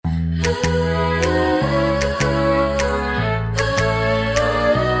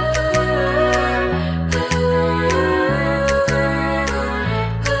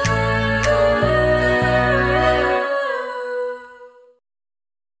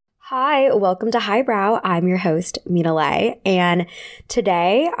Hi, welcome to Highbrow. I'm your host, Mina Lay, and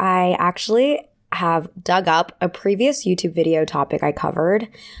today I actually have dug up a previous YouTube video topic I covered,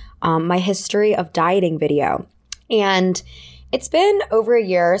 my history of dieting video. And it's been over a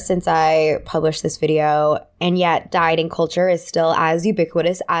year since I published this video, and yet dieting culture is still as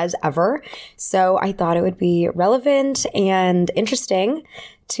ubiquitous as ever. So I thought it would be relevant and interesting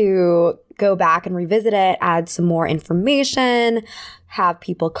to go back and revisit it, add some more information, have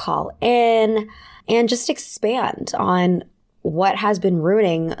people call in, and just expand on what has been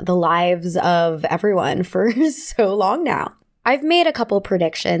ruining the lives of everyone for so long now. I've made a couple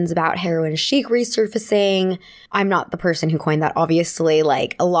predictions about heroin chic resurfacing. I'm not the person who coined that, obviously.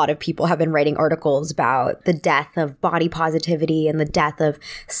 Like, a lot of people have been writing articles about the death of body positivity and the death of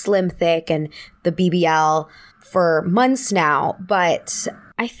slim thick and the BBL for months now. But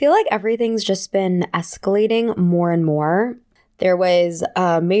I feel like everything's just been escalating more and more. There was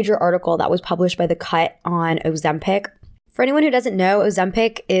a major article that was published by The Cut on Ozempic. For anyone who doesn't know,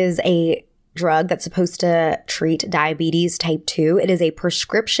 Ozempic is a drug that's supposed to treat diabetes type 2. It is a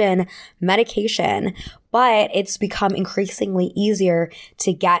prescription medication, but it's become increasingly easier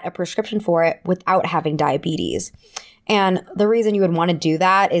to get a prescription for it without having diabetes. And the reason you would want to do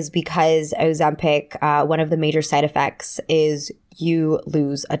that is because Ozempic, one of the major side effects is you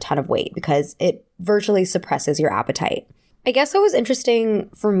lose a ton of weight because it virtually suppresses your appetite. I guess what was interesting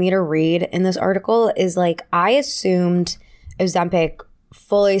for me to read in this article is I assumed Ozempic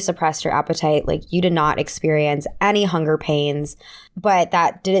fully suppressed your appetite. You did not experience any hunger pains, but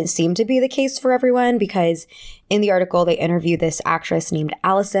that didn't seem to be the case for everyone because in the article, they interviewed this actress named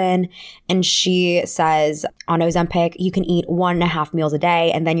Allison, and she says on Ozempic, you can eat 1.5 meals a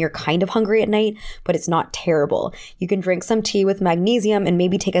day and then you're kind of hungry at night, but it's not terrible. You can drink some tea with magnesium and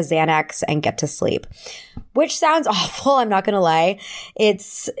maybe take a Xanax and get to sleep, which sounds awful. I'm not going to lie.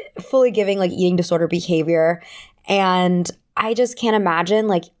 It's fully giving eating disorder behavior. And I just can't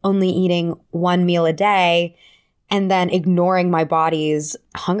imagine only eating one meal a day and then ignoring my body's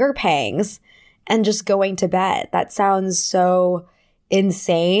hunger pangs and just going to bed. That sounds so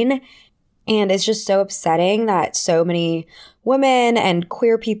insane. And it's just so upsetting that so many women and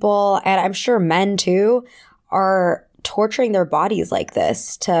queer people, and I'm sure men too, are torturing their bodies like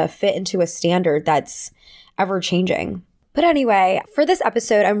this to fit into a standard that's ever changing. But anyway, for this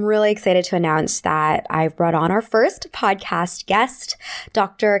episode, I'm really excited to announce that I've brought on our first podcast guest,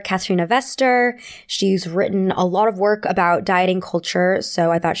 Dr. Katharina. She's written a lot of work about dieting culture, so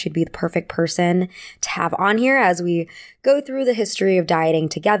I thought she'd be the perfect person to have on here as we go through the history of dieting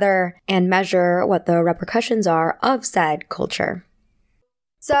together and measure what the repercussions are of said culture.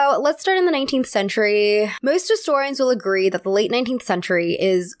 So let's start in the 19th century. Most historians will agree that the late 19th century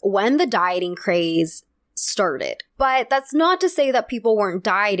is when the dieting craze started. But that's not to say that people weren't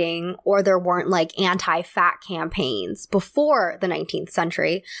dieting or there weren't anti-fat campaigns before the 19th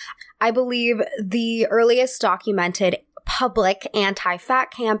century. I believe the earliest documented public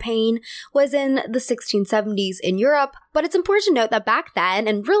anti-fat campaign was in the 1670s in Europe, but it's important to note that back then,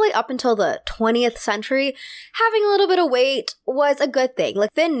 and really up until the 20th century, having a little bit of weight was a good thing.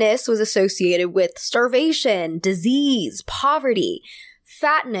 Thinness was associated with starvation, disease, poverty.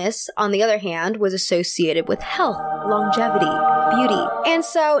 Fatness, on the other hand, was associated with health, longevity, beauty. And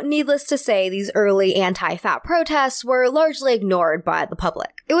so, needless to say, these early anti-fat protests were largely ignored by the public.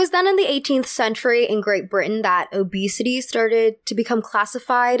 It was then in the 18th century in Great Britain that obesity started to become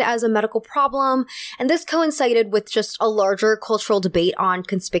classified as a medical problem, and this coincided with just a larger cultural debate on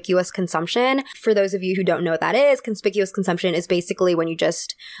conspicuous consumption. For those of you who don't know what that is, conspicuous consumption is basically when you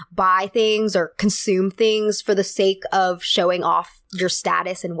just buy things or consume things for the sake of showing off your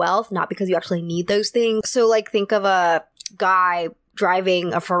status and wealth, not because you actually need those things. So think of a guy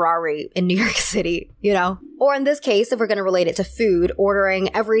driving a Ferrari in New York City, Or in this case, if we're going to relate it to food,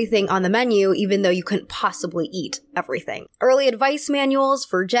 ordering everything on the menu even though you couldn't possibly eat everything. Early advice manuals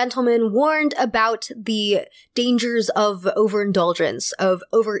for gentlemen warned about the dangers of overindulgence, of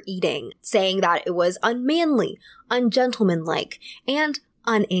overeating, saying that it was unmanly, ungentlemanlike, and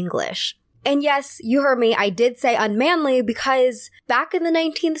un-English. And yes, you heard me, I did say unmanly because back in the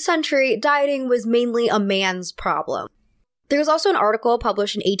 19th century, dieting was mainly a man's problem. There was also an article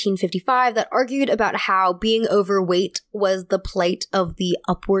published in 1855 that argued about how being overweight was the plight of the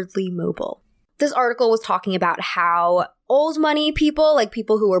upwardly mobile. This article was talking about how old money people,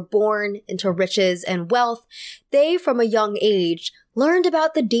 people who were born into riches and wealth, they from a young age learned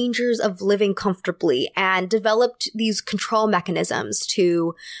about the dangers of living comfortably and developed these control mechanisms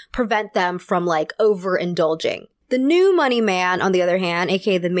to prevent them from overindulging. The new money man, on the other hand,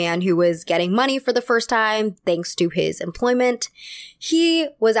 aka the man who was getting money for the first time thanks to his employment, he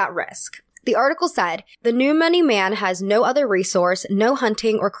was at risk. The article said, the new money man has no other resource, no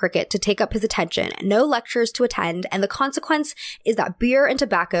hunting or cricket to take up his attention, no lectures to attend, and the consequence is that beer and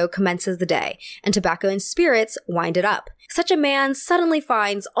tobacco commences the day, and tobacco and spirits wind it up. Such a man suddenly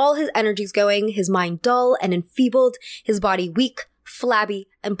finds all his energies going, his mind dull and enfeebled, his body weak, flabby,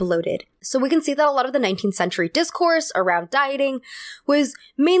 and bloated. So we can see that a lot of the 19th century discourse around dieting was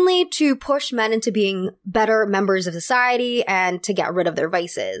mainly to push men into being better members of society and to get rid of their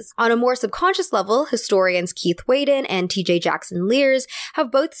vices. On a more subconscious level, historians Keith Waden and T.J. Jackson Lears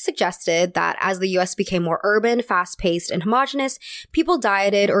have both suggested that as the U.S. became more urban, fast-paced, and homogenous, people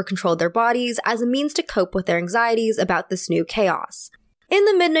dieted or controlled their bodies as a means to cope with their anxieties about this new chaos. In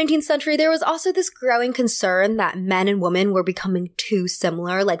the mid-19th century, there was also this growing concern that men and women were becoming too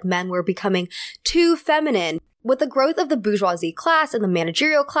similar, like men were becoming too feminine. With the growth of the bourgeoisie class and the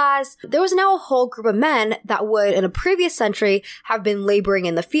managerial class, there was now a whole group of men that would, in a previous century, have been laboring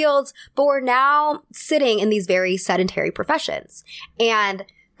in the fields, but were now sitting in these very sedentary professions. And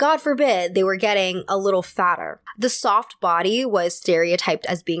God forbid, they were getting a little fatter. The soft body was stereotyped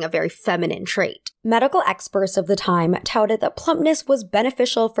as being a very feminine trait. Medical experts of the time touted that plumpness was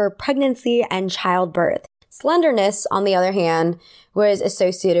beneficial for pregnancy and childbirth. Slenderness, on the other hand, was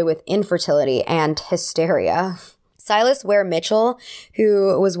associated with infertility and hysteria. Silas Ware Mitchell,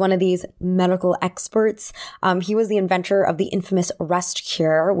 who was one of these medical experts, he was the inventor of the infamous rest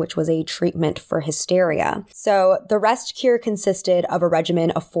cure, which was a treatment for hysteria. So the rest cure consisted of a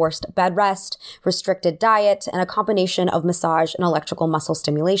regimen of forced bed rest, restricted diet, and a combination of massage and electrical muscle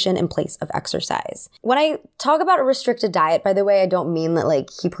stimulation in place of exercise. When I talk about a restricted diet, by the way, I don't mean that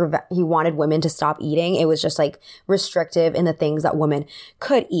like he wanted women to stop eating. It was just like restrictive in the things that women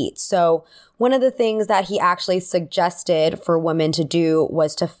could eat. So one of the things that he actually suggested for women to do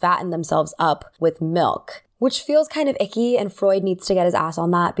was to fatten themselves up with milk, which feels kind of icky, and Freud needs to get his ass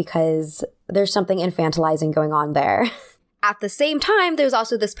on that because there's something infantilizing going on there. At the same time, there's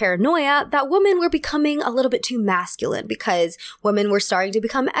also this paranoia that women were becoming a little bit too masculine because women were starting to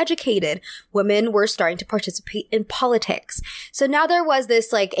become educated. Women were starting to participate in politics. So now there was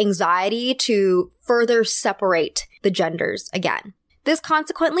this like anxiety to further separate the genders again. This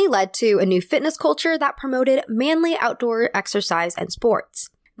consequently led to a new fitness culture that promoted manly outdoor exercise and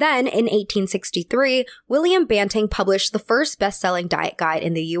sports. Then, in 1863, William Banting published the first best-selling diet guide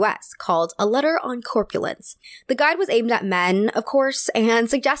in the U.S., called A Letter on Corpulence. The guide was aimed at men, of course, and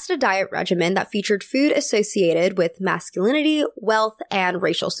suggested a diet regimen that featured food associated with masculinity, wealth, and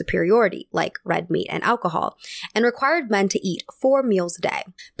racial superiority, like red meat and alcohol, and required men to eat 4 meals a day.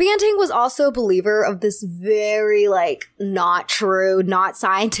 Banting was also a believer of this very, not true, not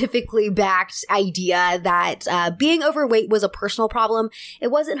scientifically backed idea that being overweight was a personal problem. It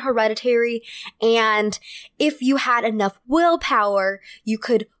wasn't hereditary, and if you had enough willpower, you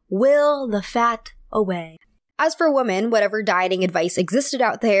could will the fat away. As for women, whatever dieting advice existed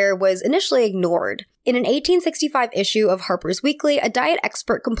out there was initially ignored. In an 1865 issue of Harper's Weekly, a diet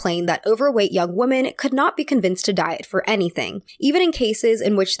expert complained that overweight young women could not be convinced to diet for anything, even in cases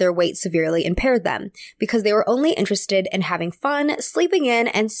in which their weight severely impaired them, because they were only interested in having fun, sleeping in,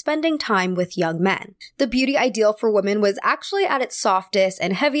 and spending time with young men. The beauty ideal for women was actually at its softest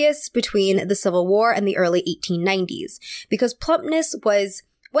and heaviest between the Civil War and the early 1890s, because plumpness was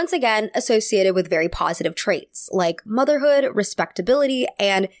once again associated with very positive traits like motherhood, respectability,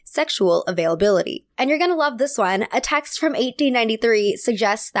 and sexual availability. And you're gonna love this one. A text from 1893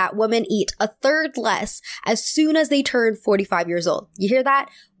 suggests that women eat a third less as soon as they turn 45 years old. You hear that?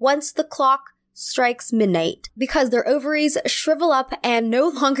 Once the clock strikes midnight, because their ovaries shrivel up and no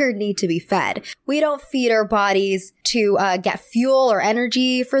longer need to be fed. We don't feed our bodies to get fuel or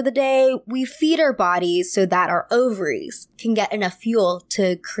energy for the day. We feed our bodies so that our ovaries can get enough fuel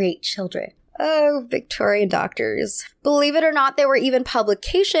to create children. Oh, Victorian doctors. Believe it or not, there were even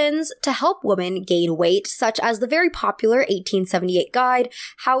publications to help women gain weight, such as the very popular 1878 guide,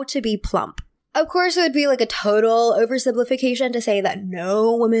 How to Be Plump. Of course, it would be like a total oversimplification to say that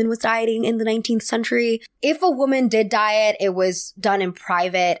no woman was dieting in the 19th century. If a woman did diet, it was done in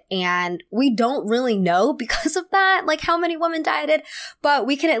private, and we don't really know because of that, like how many women dieted, but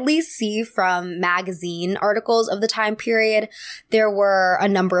we can at least see from magazine articles of the time period, there were a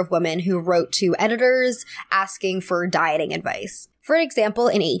number of women who wrote to editors asking for dieting advice. For example,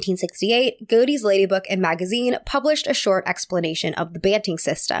 in 1868, Godey's Ladybook and Magazine published a short explanation of the Banting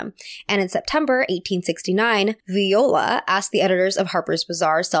system, and in September 1869, Viola asked the editors of Harper's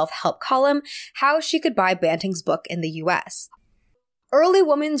Bazaar self-help column how she could buy Banting's book in the U.S. Early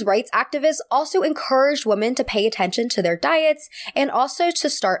women's rights activists also encouraged women to pay attention to their diets and also to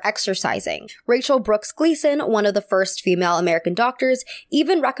start exercising. Rachel Brooks Gleason, one of the first female American doctors,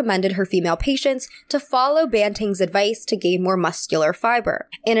 even recommended her female patients to follow Banting's advice to gain more muscular fiber.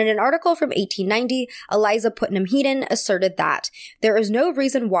 And in an article from 1890, Eliza Putnam Heaton asserted that there is no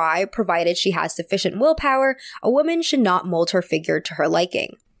reason why, provided she has sufficient willpower, a woman should not mold her figure to her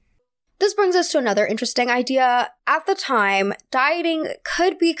liking. This brings us to another interesting idea. At the time, dieting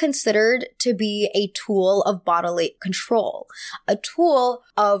could be considered to be a tool of bodily control, a tool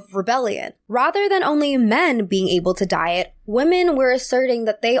of rebellion. Rather than only men being able to diet, women were asserting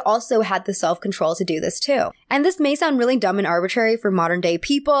that they also had the self-control to do this too. And this may sound really dumb and arbitrary for modern day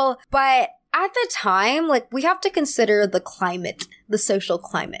people, but at the time, we have to consider the climate, the social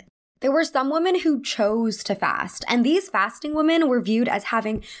climate. There were some women who chose to fast, and these fasting women were viewed as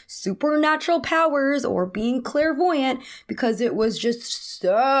having supernatural powers or being clairvoyant because it was just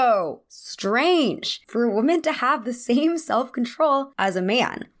so strange for a woman to have the same self-control as a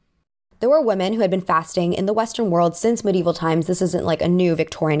man. There were women who had been fasting in the Western world since medieval times. This isn't a new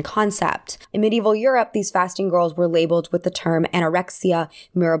Victorian concept. In medieval Europe, these fasting girls were labeled with the term anorexia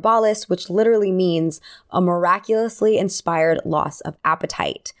mirabilis, which literally means a miraculously inspired loss of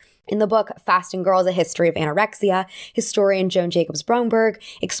appetite. In the book Fasting Girls, A History of Anorexia, historian Joan Jacobs Bromberg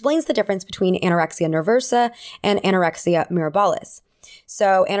explains the difference between anorexia nervosa and anorexia mirabilis.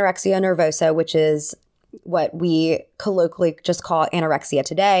 So anorexia nervosa, which is what we colloquially just call anorexia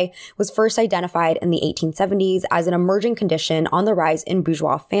today, was first identified in the 1870s as an emerging condition on the rise in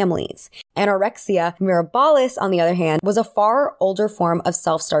bourgeois families. Anorexia mirabilis, on the other hand, was a far older form of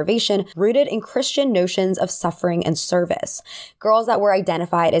self-starvation rooted in Christian notions of suffering and service. Girls that were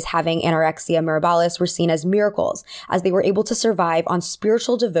identified as having anorexia mirabilis were seen as miracles, as they were able to survive on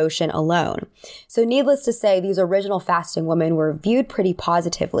spiritual devotion alone. So needless to say, these original fasting women were viewed pretty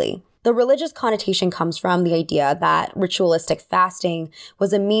positively. The religious connotation comes from the idea that ritualistic fasting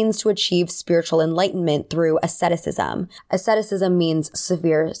was a means to achieve spiritual enlightenment through asceticism. Asceticism means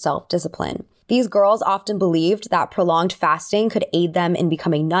severe self-discipline. These girls often believed that prolonged fasting could aid them in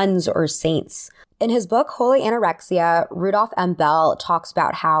becoming nuns or saints. In his book, Holy Anorexia, Rudolph M. Bell talks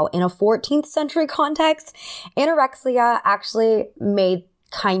about how, in a 14th century context, anorexia actually made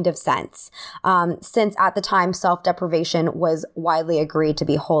kind of sense, since at the time self-deprivation was widely agreed to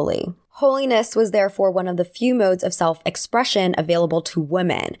be holy. Holiness was therefore one of the few modes of self-expression available to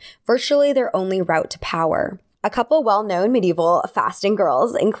women, virtually their only route to power. A couple well-known medieval fasting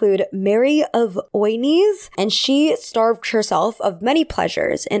girls include Mary of Oignies, and she starved herself of many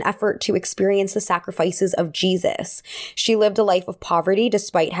pleasures in effort to experience the sacrifices of Jesus. She lived a life of poverty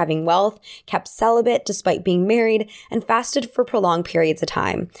despite having wealth, kept celibate despite being married, and fasted for prolonged periods of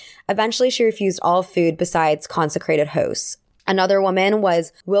time. Eventually, she refused all food besides consecrated hosts. Another woman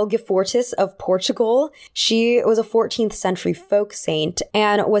was Wilgefortis of Portugal. She was a 14th century folk saint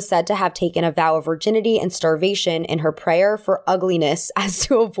and was said to have taken a vow of virginity and starvation in her prayer for ugliness as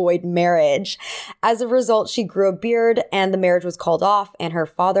to avoid marriage. As a result, she grew a beard and the marriage was called off and her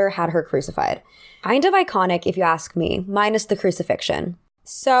father had her crucified. Kind of iconic if you ask me, minus the crucifixion.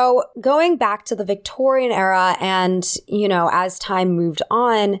 So going back to the Victorian era and, as time moved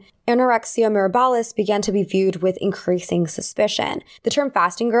on, anorexia mirabilis began to be viewed with increasing suspicion. The term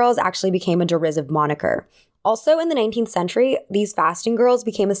fasting girls actually became a derisive moniker. Also in the 19th century, these fasting girls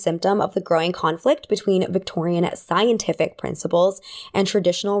became a symptom of the growing conflict between Victorian scientific principles and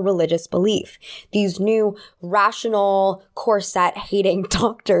traditional religious belief. These new, rational, corset-hating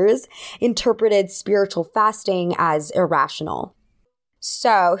doctors interpreted spiritual fasting as irrational.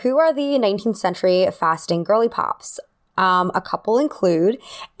 So, who are the 19th century fasting girly pops? A couple include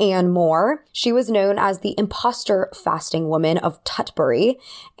Anne Moore. She was known as the imposter fasting woman of Tutbury,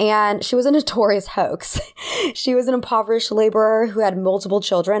 and she was a notorious hoax. She was an impoverished laborer who had multiple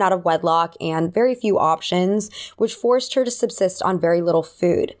children out of wedlock and very few options, which forced her to subsist on very little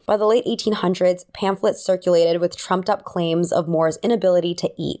food. By the late 1800s, pamphlets circulated with trumped-up claims of Moore's inability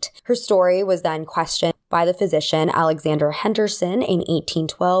to eat. Her story was then questioned by the physician Alexander Henderson in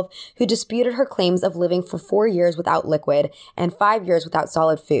 1812, who disputed her claims of living for 4 years without liquid and 5 years without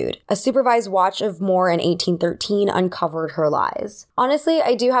solid food. A supervised watch of Moore in 1813 uncovered her lies. Honestly,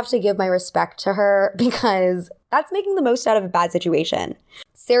 I do have to give my respect to her because that's making the most out of a bad situation.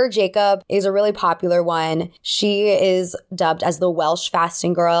 Sarah Jacob is a really popular one. She is dubbed as the Welsh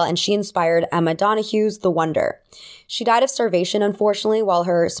fasting girl, and she inspired Emma Donohue's The Wonder. She died of starvation, unfortunately, while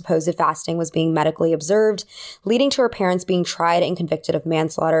her supposed fasting was being medically observed, leading to her parents being tried and convicted of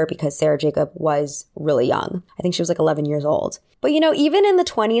manslaughter because Sarah Jacob was really young. I think she was like 11 years old. But even in the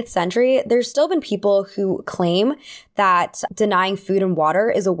 20th century, there's still been people who claim that denying food and water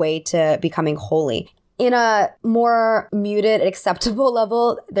is a way to becoming holy. In a more muted, acceptable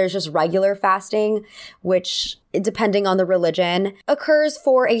level, there's just regular fasting, which, depending on the religion, occurs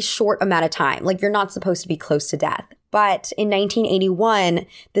for a short amount of time. Like, you're not supposed to be close to death. But in 1981,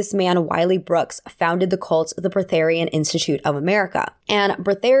 this man, Wiley Brooks, founded the cult of the Breatharian Institute of America. And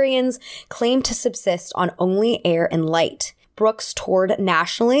Breatharians claim to subsist on only air and light. Brooks toured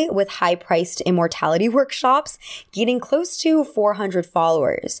nationally with high-priced immortality workshops, gaining close to 400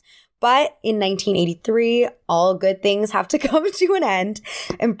 followers. But in 1983, all good things have to come to an end,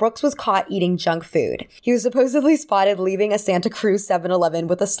 and Brooks was caught eating junk food. He was supposedly spotted leaving a Santa Cruz 7-Eleven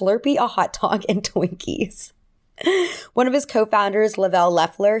with a Slurpee, a hot dog, and Twinkies. One of his co-founders, Lavelle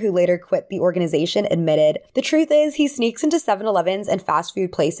Leffler, who later quit the organization, admitted, "The truth is he sneaks into 7-Elevens and fast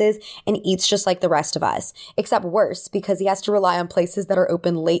food places and eats just like the rest of us, except worse because he has to rely on places that are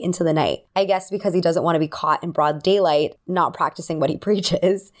open late into the night. I guess because he doesn't want to be caught in broad daylight, not practicing what he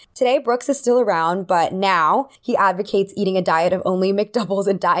preaches." Today, Brooks is still around, but now he advocates eating a diet of only McDoubles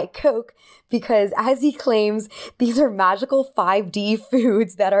and Diet Coke because, as he claims, these are magical 5D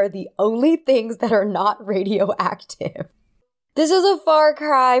foods that are the only things that are not radioactive. This is a far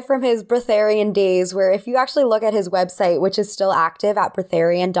cry from his breatharian days, where if you actually look at his website, which is still active at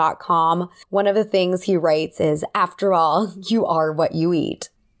breatharian.com, one of the things he writes is, "After all, you are what you eat."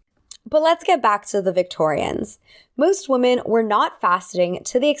 But let's get back to the Victorians. Most women were not fasting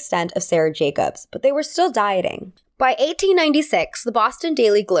to the extent of Sarah Jacobs, but they were still dieting. By 1896, the Boston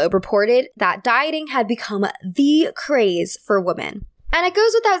Daily Globe reported that dieting had become the craze for women. And it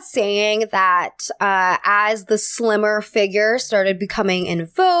goes without saying that as the slimmer figure started becoming in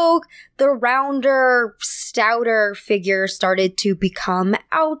vogue, the rounder, stouter figure started to become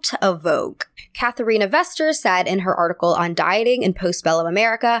out of vogue. Katharina said in her article on dieting in postbellum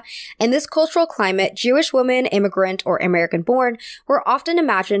America, "In this cultural climate, Jewish women, immigrant or American-born, were often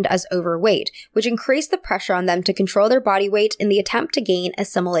imagined as overweight, which increased the pressure on them to control their body weight in the attempt to gain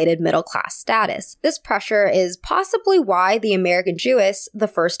assimilated middle-class status. This pressure is possibly why the American Jewess, the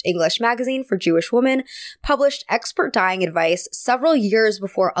first English magazine for Jewish women, published expert dieting advice several years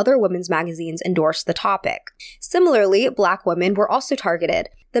before other women's magazines endorsed the topic. Similarly, Black women were also targeted.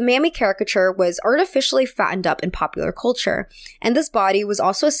 The mammy caricature was artificially fattened up in popular culture, and this body was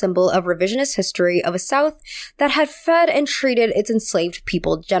also a symbol of revisionist history of a South that had fed and treated its enslaved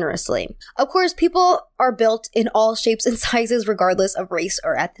people generously. Of course, people are built in all shapes and sizes regardless of race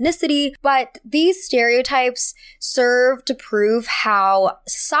or ethnicity, but these stereotypes serve to prove how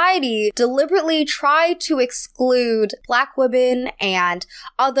society deliberately tried to exclude Black women and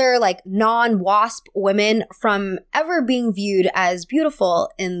other non-WASP women from ever being viewed as beautiful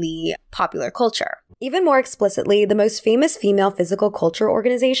in the popular culture. Even more explicitly, the most famous female physical culture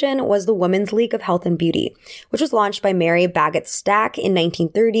organization was the Women's League of Health and Beauty, which was launched by Mary Bagot Stack in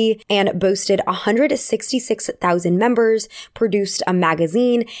 1930 and boasted 166,000 members, produced a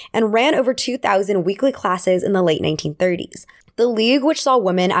magazine, and ran over 2,000 weekly classes in the late 1930s. The League, which saw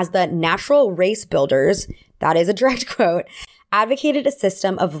women as the natural race builders, that is a direct quote, advocated a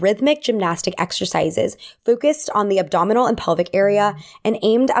system of rhythmic gymnastic exercises focused on the abdominal and pelvic area and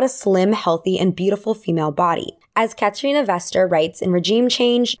aimed at a slim, healthy, and beautiful female body. As Katharina writes in Regime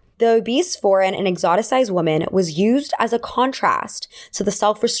Change, the obese, foreign, and exoticized woman was used as a contrast to the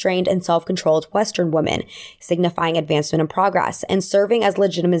self-restrained and self-controlled Western woman, signifying advancement and progress, and serving as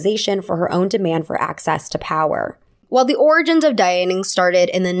legitimization for her own demand for access to power. While the origins of dieting started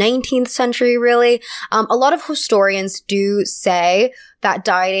in the 19th century, really, a lot of historians do say that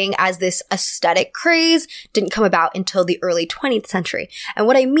dieting as this aesthetic craze didn't come about until the early 20th century. And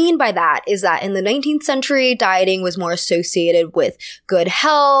what I mean by that is that in the 19th century, dieting was more associated with good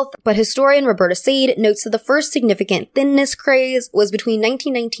health, but historian Roberta Sade notes that the first significant thinness craze was between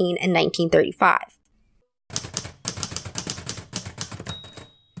 1919 and 1935.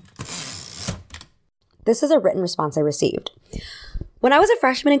 This is a written response I received. When I was a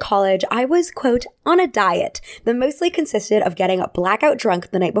freshman in college, I was, quote, on a diet that mostly consisted of getting blackout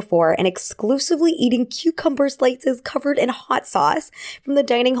drunk the night before and exclusively eating cucumber slices covered in hot sauce from the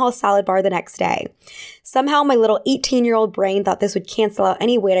dining hall salad bar the next day. Somehow my little 18-year-old brain thought this would cancel out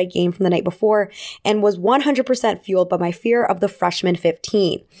any weight I gained from the night before and was 100% fueled by my fear of the freshman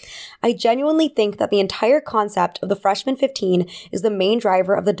 15. I genuinely think that the entire concept of the freshman 15 is the main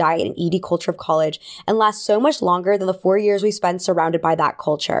driver of the diet and ED culture of college and lasts so much longer than the 4 years we spend surrounded by that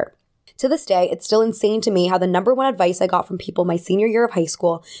culture. To this day, it's still insane to me how the number one advice I got from people my senior year of high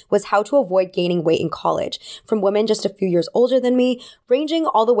school was how to avoid gaining weight in college, from women just a few years older than me, ranging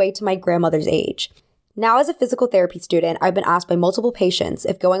all the way to my grandmother's age. Now, as a physical therapy student, I've been asked by multiple patients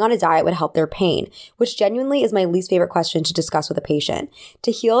if going on a diet would help their pain, which genuinely is my least favorite question to discuss with a patient.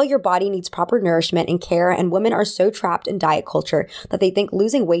 To heal, your body needs proper nourishment and care, and women are so trapped in diet culture that they think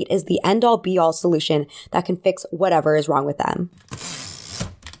losing weight is the end-all be-all solution that can fix whatever is wrong with them.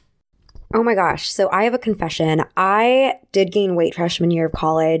 Oh my gosh, so I have a confession. I did gain weight freshman year of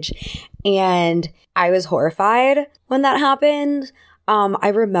college, and I was horrified when that happened. I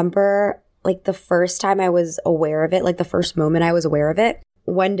remember the first time I was aware of it, the first moment I was aware of it,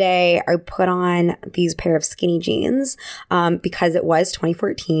 one day I put on these pair of skinny jeans because it was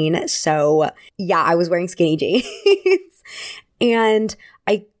 2014. So yeah, I was wearing skinny jeans and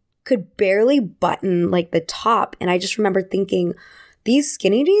I could barely button the top. And I just remember thinking, these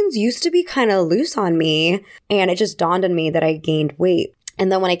skinny jeans used to be kind of loose on me. And it just dawned on me that I gained weight.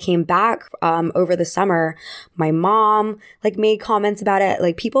 And then when I came back over the summer, my mom made comments about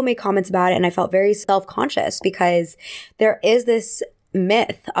it. People made comments about it, and I felt very self-conscious because there is this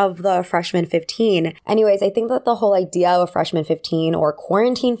myth of the freshman 15. Anyways, I think that the whole idea of a freshman 15 or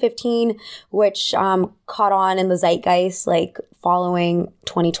quarantine 15, which caught on in the zeitgeist following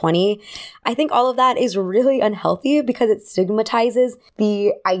 2020, I think all of that is really unhealthy because it stigmatizes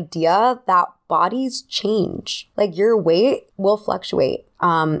the idea that bodies change. Your weight will fluctuate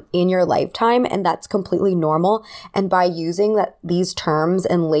in your lifetime, and that's completely normal. And by using these terms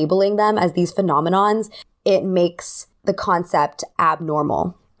and labeling them as these phenomenons, it makes the concept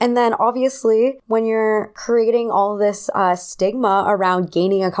abnormal. And then obviously, when you're creating all this stigma around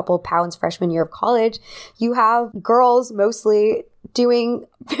gaining a couple of pounds freshman year of college, you have girls mostly doing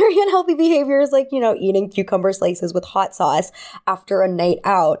very unhealthy behaviors eating cucumber slices with hot sauce after a night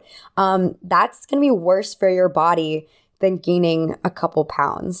out. That's going to be worse for your body than gaining a couple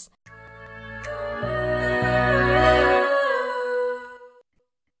pounds.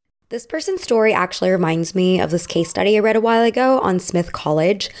 This person's story actually reminds me of this case study I read a while ago on Smith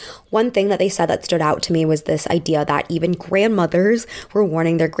College. One thing that they said that stood out to me was this idea that even grandmothers were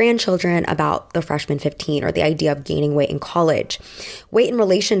warning their grandchildren about the freshman 15 or the idea of gaining weight in college. Weight in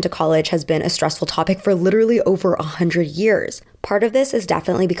relation to college has been a stressful topic for literally over 100 years. Part of this is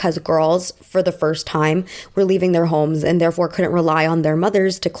definitely because girls, for the first time, were leaving their homes and therefore couldn't rely on their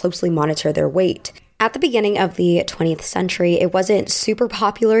mothers to closely monitor their weight. At the beginning of the 20th century, it wasn't super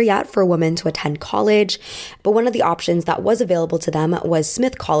popular yet for women to attend college, but one of the options that was available to them was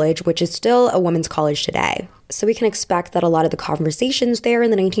Smith College, which is still a women's college today. So we can expect that a lot of the conversations there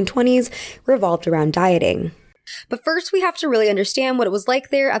in the 1920s revolved around dieting. But first, we have to really understand what it was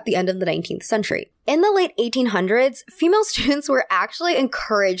like there at the end of the 19th century. In the late 1800s, female students were actually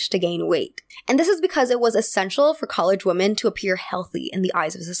encouraged to gain weight. And this is because it was essential for college women to appear healthy in the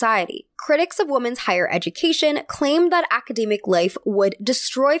eyes of society. Critics of women's higher education claimed that academic life would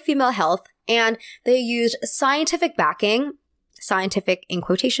destroy female health, and they used scientific backing, scientific in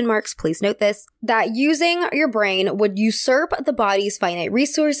quotation marks, please note this, that using your brain would usurp the body's finite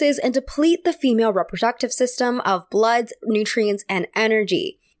resources and deplete the female reproductive system of blood, nutrients, and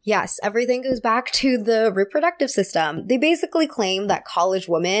energy. Yes, everything goes back to the reproductive system. They basically claim that college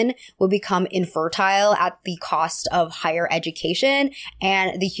women would become infertile at the cost of higher education,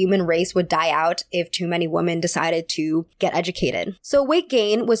 and the human race would die out if too many women decided to get educated. So weight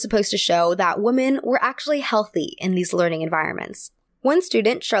gain was supposed to show that women were actually healthy in these learning environments. One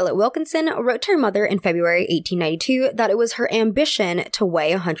student, Charlotte Wilkinson, wrote to her mother in February 1892 that it was her ambition to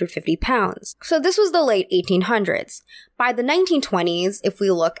weigh 150 pounds. So this was the late 1800s. By the 1920s, if we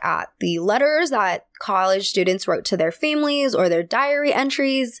look at the letters that college students wrote to their families or their diary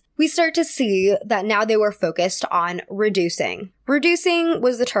entries, we start to see that now they were focused on reducing. Reducing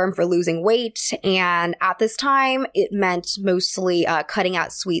was the term for losing weight, and at this time, it meant mostly cutting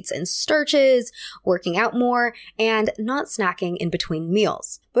out sweets and starches, working out more, and not snacking in between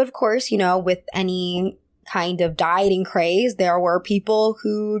meals. But of course, with any kind of dieting craze, there were people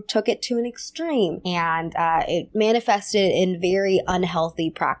who took it to an extreme, and it manifested in very unhealthy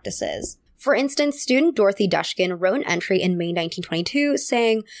practices. For instance, student Dorothy Dushkin wrote an entry in May 1922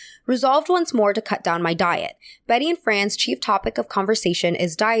 saying, "Resolved once more to cut down my diet. Betty and Fran's chief topic of conversation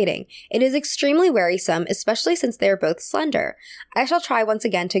is dieting. It is extremely wearisome, especially since they are both slender. I shall try once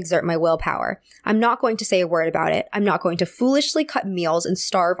again to exert my willpower. I'm not going to say a word about it. I'm not going to foolishly cut meals and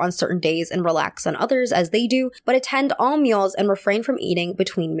starve on certain days and relax on others as they do, but attend all meals and refrain from eating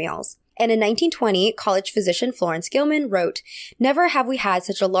between meals." And in 1920, college physician Florence Gilman wrote, "Never have we had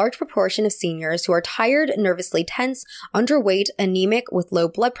such a large proportion of seniors who are tired, nervously tense, underweight, anemic, with low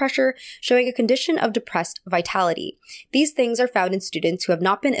blood pressure, showing a condition of depressed vitality. These things are found in students who have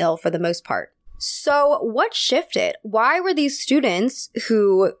not been ill for the most part." So what shifted? Why were these students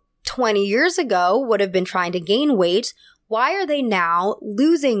who 20 years ago would have been trying to gain weight, why are they now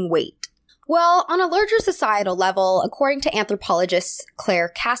losing weight? Well, on a larger societal level, according to anthropologist Claire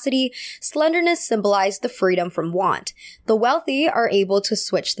Cassidy, slenderness symbolized the freedom from want. The wealthy are able to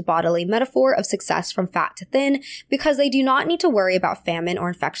switch the bodily metaphor of success from fat to thin because they do not need to worry about famine or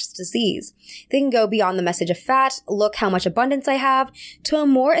infectious disease. They can go beyond the message of fat, "Look how much abundance I have," to a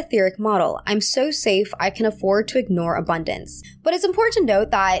more etheric model, "I'm so safe I can afford to ignore abundance." But it's important to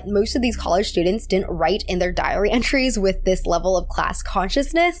note that most of these college students didn't write in their diary entries with this level of class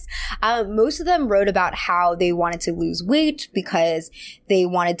consciousness. Most of them wrote about how they wanted to lose weight because they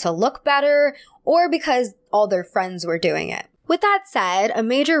wanted to look better or because all their friends were doing it. With that said, a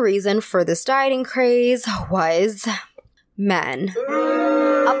major reason for this dieting craze was men.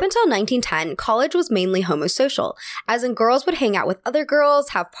 Up until 1910, college was mainly homosocial, as in girls would hang out with other girls,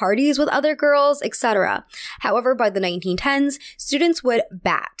 have parties with other girls, etc. However, by the 1910s, students would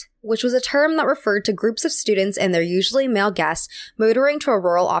bat, which was a term that referred to groups of students and their usually male guests motoring to a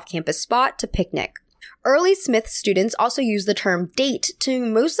rural off-campus spot to picnic. Early Smith students also used the term date to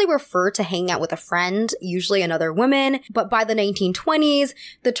mostly refer to hanging out with a friend, usually another woman, but by the 1920s,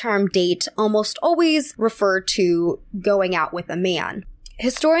 the term date almost always referred to going out with a man.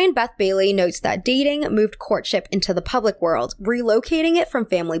 Historian Beth Bailey notes that dating moved courtship into the public world, relocating it from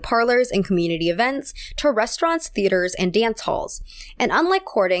family parlors and community events to restaurants, theaters, and dance halls. And unlike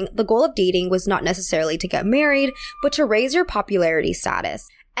courting, the goal of dating was not necessarily to get married, but to raise your popularity status.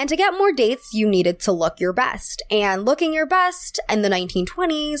 And to get more dates, you needed to look your best. And looking your best in the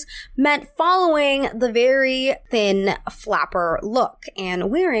 1920s meant following the very thin flapper look and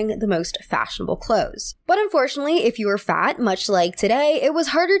wearing the most fashionable clothes. But unfortunately, if you were fat, much like today, it was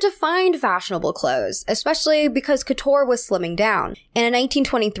harder to find fashionable clothes, especially because couture was slimming down. In a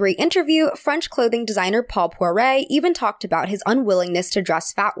 1923 interview, French clothing designer Paul Poiret even talked about his unwillingness to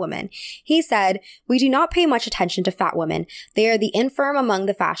dress fat women. He said, "We do not pay much attention to fat women. They are the infirm among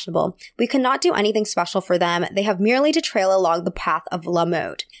the fashionable. We cannot do anything special for them. They have merely to trail along the path of la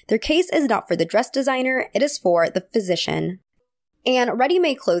mode. Their case is not for the dress designer, it is for the physician." And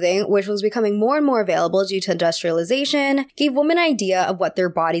ready-made clothing, which was becoming more and more available due to industrialization, gave women an idea of what their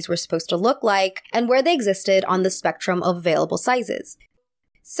bodies were supposed to look like and where they existed on the spectrum of available sizes.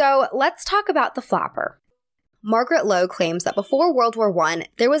 So let's talk about the flapper. Margaret Lowe claims that before World War I,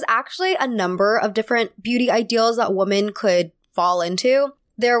 there was actually a number of different beauty ideals that women could fall into.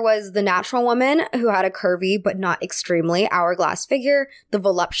 There was the natural woman who had a curvy but not extremely hourglass figure, the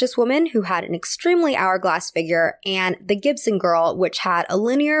voluptuous woman who had an extremely hourglass figure, and the Gibson girl, which had a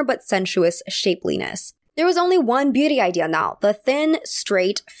linear but sensuous shapeliness. There was only one beauty ideal now, the thin,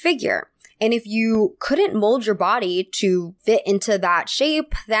 straight figure. And if you couldn't mold your body to fit into that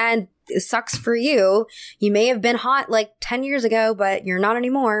shape, then it sucks for you. You may have been hot like 10 years ago, but you're not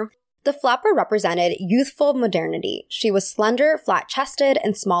anymore. The flapper represented youthful modernity. She was slender, flat-chested,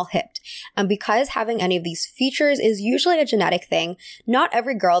 and small-hipped. And because having any of these features is usually a genetic thing, not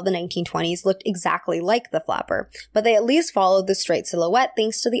every girl of the 1920s looked exactly like the flapper, but they at least followed the straight silhouette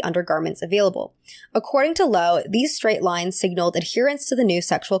thanks to the undergarments available. According to Lowe, these straight lines signaled adherence to the new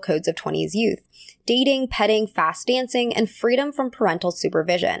sexual codes of 20s youth: dating, petting, fast dancing, and freedom from parental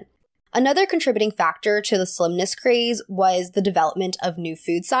supervision. Another contributing factor to the slimness craze was the development of new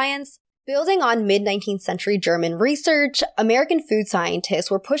food science. Building on mid-19th century German research, American food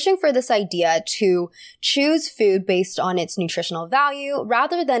scientists were pushing for this idea to choose food based on its nutritional value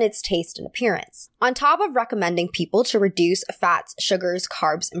rather than its taste and appearance. On top of recommending people to reduce fats, sugars,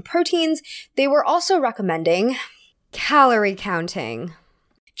 carbs, and proteins, they were also recommending calorie counting.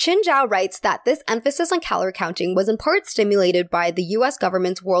 Chin Zhao writes that this emphasis on calorie counting was in part stimulated by the U.S.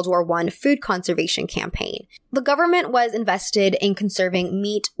 government's World War I food conservation campaign. The government was invested in conserving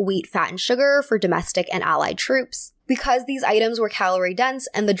meat, wheat, fat, and sugar for domestic and allied troops. Because these items were calorie dense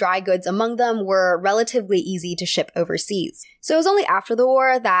and the dry goods among them were relatively easy to ship overseas. So it was only after the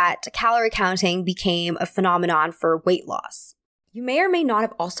war that calorie counting became a phenomenon for weight loss. You may or may not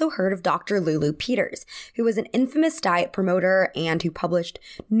have also heard of Dr. Lulu Peters, who was an infamous diet promoter and who published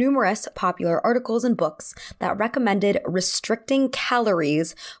numerous popular articles and books that recommended restricting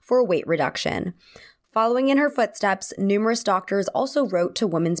calories for weight reduction. Following in her footsteps, numerous doctors also wrote to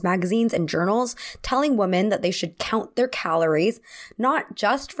women's magazines and journals telling women that they should count their calories, not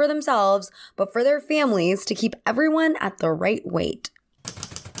just for themselves, but for their families to keep everyone at the right weight.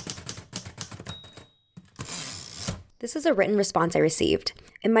 This is a written response I received.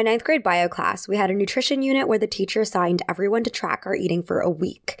 In my 9th grade bio class, we had a nutrition unit where the teacher assigned everyone to track our eating for a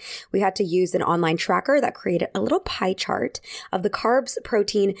week. We had to use an online tracker that created a little pie chart of the carbs,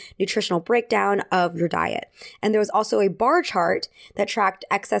 protein, nutritional breakdown of your diet. And there was also a bar chart that tracked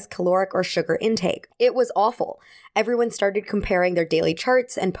excess caloric or sugar intake. It was awful. Everyone started comparing their daily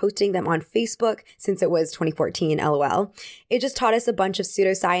charts and posting them on Facebook since it was 2014, LOL. It just taught us a bunch of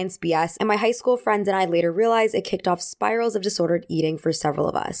pseudoscience BS, and my high school friends and I later realized it kicked off spirals of disordered eating for several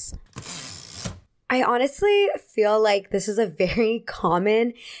of us. I honestly feel like this is a very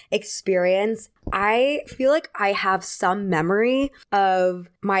common experience. I feel like I have some memory of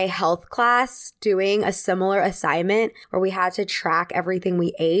my health class doing a similar assignment where we had to track everything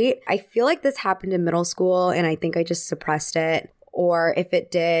we ate. I feel like this happened in middle school and I think I just suppressed it. Or if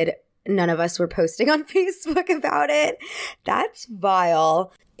it did, none of us were posting on Facebook about it. That's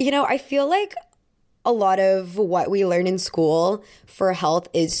vile. You know, I feel like a lot of what we learn in school for health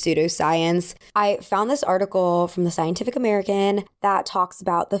is pseudoscience. I found this article from the Scientific American that talks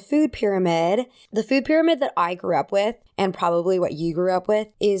about the food pyramid. The food pyramid that I grew up with, and probably what you grew up with,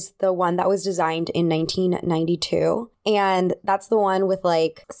 is the one that was designed in 1992. And that's the one with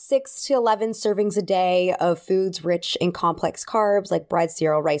like 6 to 11 servings a day of foods rich in complex carbs like bread,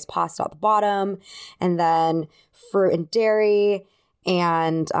 cereal, rice, pasta at the bottom, and then fruit and dairy,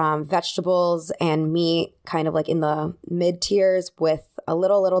 and vegetables and meat kind of like in the mid tiers with a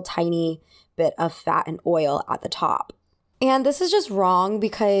little tiny bit of fat and oil at the top. And this is just wrong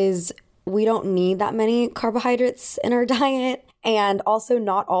because we don't need that many carbohydrates in our diet. And also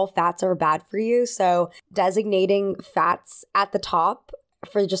not all fats are bad for you. So designating fats at the top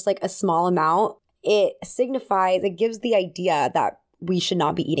for just like a small amount, it gives the idea that we should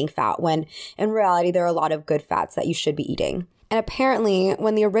not be eating fat when in reality there are a lot of good fats that you should be eating. And apparently,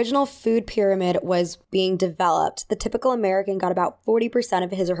 when the original food pyramid was being developed, the typical American got about 40%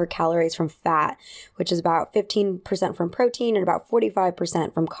 of his or her calories from fat, which is about 15% from protein and about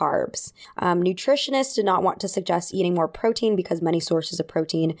 45% from carbs. Nutritionists did not want to suggest eating more protein because many sources of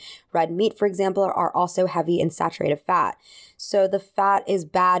protein, red meat, for example, are also heavy in saturated fat. So the fat is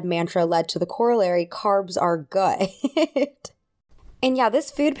bad mantra led to the corollary, carbs are good. And yeah, this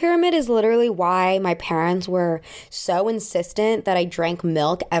food pyramid is literally why my parents were so insistent that I drank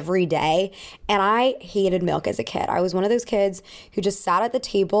milk every day. And I hated milk as a kid. I was one of those kids who just sat at the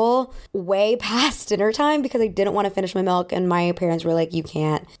table way past dinner time because I didn't want to finish my milk. And my parents were like, you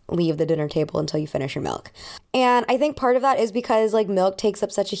can't leave the dinner table until you finish your milk. And I think part of that is because like milk takes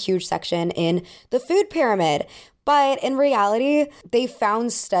up such a huge section in the food pyramid. But in reality, they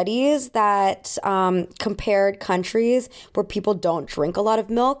found studies that compared countries where people don't drink a lot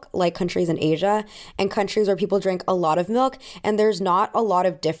of milk, like countries in Asia, and countries where people drink a lot of milk. And there's not a lot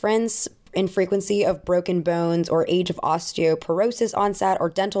of difference in frequency of broken bones or age of osteoporosis onset or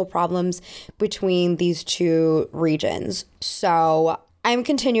dental problems between these two regions. So I'm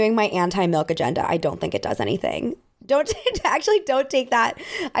continuing my anti-milk agenda. I don't think it does anything. Don't take that.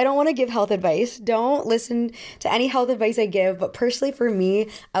 I don't want to give health advice. Don't listen to any health advice I give. But personally for me,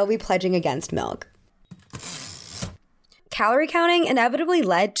 I'll be pledging against milk. Calorie counting inevitably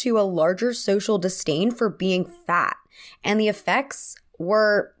led to a larger social disdain for being fat, and the effects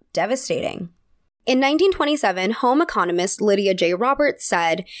were devastating. In 1927, home economist Lydia J. Roberts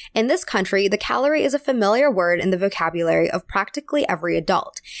said, "In this country, the calorie is a familiar word in the vocabulary of practically every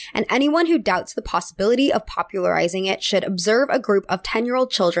adult, and anyone who doubts the possibility of popularizing it should observe a group of 10-year-old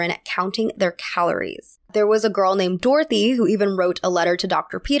children counting their calories." There was a girl named Dorothy who even wrote a letter to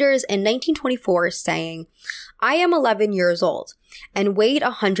Dr. Peters in 1924 saying, "I am 11 years old and weighed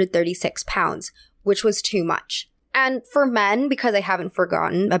 136 pounds, which was too much." And for men, because I haven't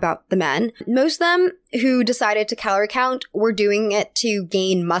forgotten about the men, most of them who decided to calorie count were doing it to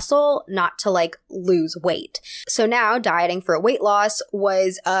gain muscle, not to like lose weight. So now dieting for weight loss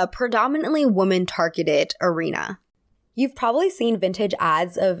was a predominantly woman-targeted arena. You've probably seen vintage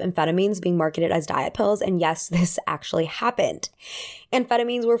ads of amphetamines being marketed as diet pills, and yes, this actually happened.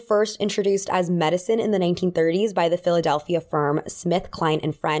 Amphetamines were first introduced as medicine in the 1930s by the Philadelphia firm Smith, Kline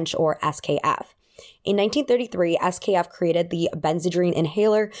 & French, or SKF. In 1933, SKF created the Benzedrine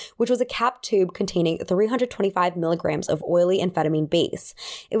inhaler, which was a capped tube containing 325 milligrams of oily amphetamine base.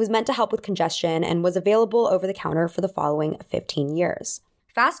 It was meant to help with congestion and was available over the counter for the following 15 years.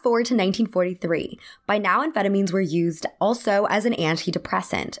 Fast forward to 1943. By now, amphetamines were used also as an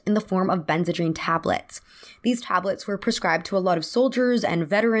antidepressant in the form of Benzedrine tablets. These tablets were prescribed to a lot of soldiers and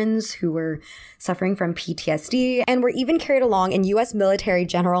veterans who were suffering from PTSD and were even carried along in U.S. military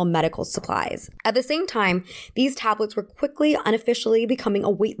general medical supplies. At the same time, these tablets were quickly, unofficially becoming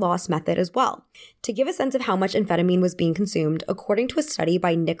a weight loss method as well. To give a sense of how much amphetamine was being consumed, according to a study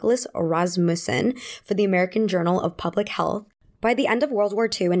by Nicholas Rasmussen for the American Journal of Public Health, by the end of World War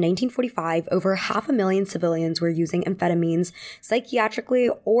II in 1945, over 500,000 civilians were using amphetamines psychiatrically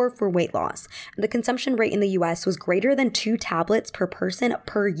or for weight loss. The consumption rate in the U.S. was greater than 2 tablets per person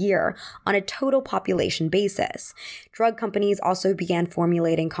per year on a total population basis. Drug companies also began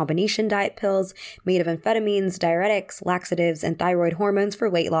formulating combination diet pills made of amphetamines, diuretics, laxatives, and thyroid hormones for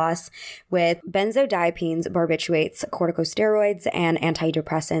weight loss, with benzodiazepines, barbiturates, corticosteroids, and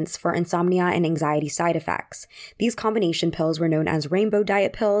antidepressants for insomnia and anxiety side effects. These combination pills were known as rainbow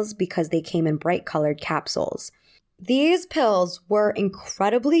diet pills because they came in bright colored capsules. These pills were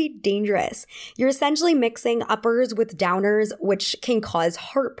incredibly dangerous. You're essentially mixing uppers with downers, which can cause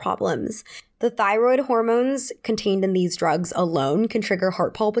heart problems. The thyroid hormones contained in these drugs alone can trigger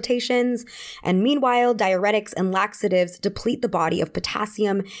heart palpitations, and meanwhile, diuretics and laxatives deplete the body of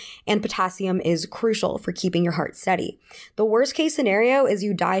potassium, and potassium is crucial for keeping your heart steady. The worst case scenario is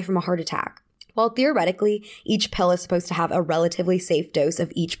you die from a heart attack. While theoretically, each pill is supposed to have a relatively safe dose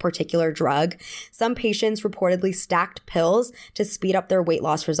of each particular drug, some patients reportedly stacked pills to speed up their weight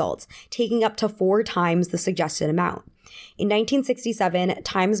loss results, taking up to 4 times the suggested amount. In 1967,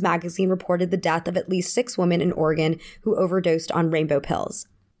 Times Magazine reported the death of at least 6 women in Oregon who overdosed on rainbow pills.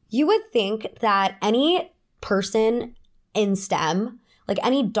 You would think that any person in STEM, like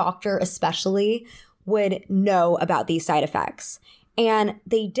any doctor especially, would know about these side effects. And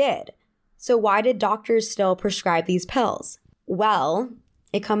they did. So why did doctors still prescribe these pills? Well,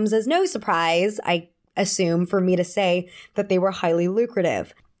 it comes as no surprise, I assume, for me to say that they were highly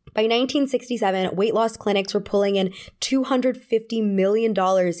lucrative. By 1967, weight loss clinics were pulling in $250 million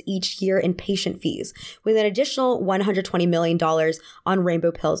each year in patient fees, with an additional $120 million on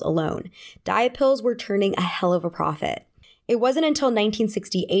rainbow pills alone. Diet pills were turning a hell of a profit. It wasn't until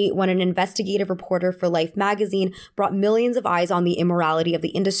 1968 when an investigative reporter for Life magazine brought millions of eyes on the immorality of the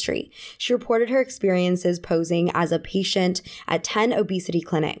industry. She reported her experiences posing as a patient at 10 obesity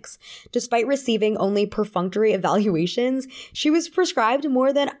clinics. Despite receiving only perfunctory evaluations, she was prescribed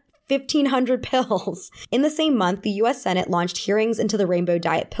more than 1,500 pills. In the same month, the U.S. Senate launched hearings into the rainbow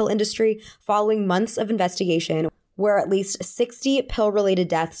diet pill industry following months of investigation, where at least 60 pill-related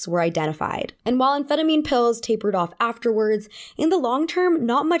deaths were identified. And while amphetamine pills tapered off afterwards, in the long term,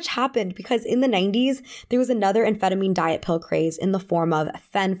 not much happened because in the 90s, there was another amphetamine diet pill craze in the form of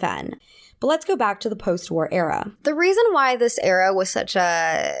fen-phen. But let's go back to the post-war era. The reason why this era was such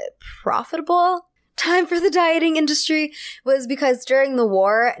a profitable time for the dieting industry was because during the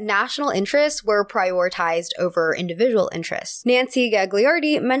war, national interests were prioritized over individual interests. Nancy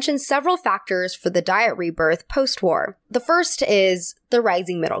Gagliardi mentions several factors for the diet rebirth post-war. The first is the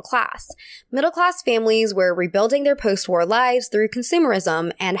rising middle class. Middle-class families were rebuilding their post-war lives through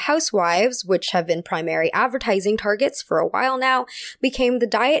consumerism, and housewives, which have been primary advertising targets for a while now, became the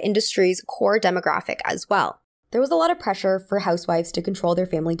diet industry's core demographic as well. There was a lot of pressure for housewives to control their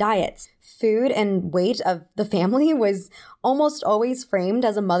family diets. Food and weight of the family was almost always framed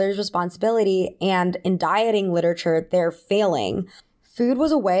as a mother's responsibility, and in dieting literature, they're failing. Food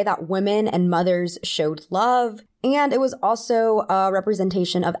was a way that women and mothers showed love, and it was also a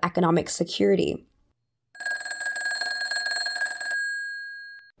representation of economic security.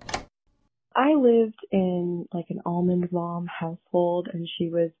 I lived in like an almond mom household, and she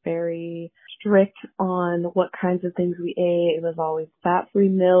was very strict on what kinds of things we ate. It was always fat-free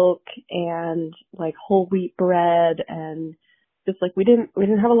milk and like whole wheat bread, and just like we didn't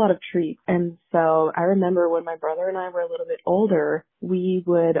have a lot of treats. And so I remember when my brother and I were a little bit older, we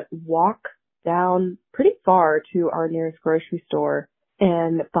would walk down pretty far to our nearest grocery store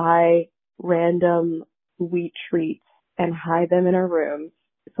and buy random wheat treats and hide them in our rooms.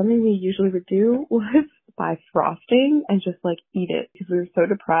 Something we usually would do was buy frosting and just like eat it because we were so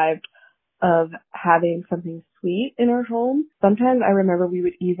deprived of having something sweet in our home. Sometimes I remember we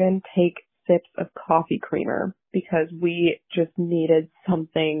would even take sips of coffee creamer because we just needed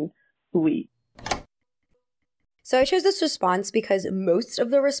something sweet. So I chose this response because most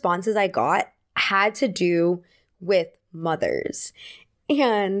of the responses I got had to do with mothers.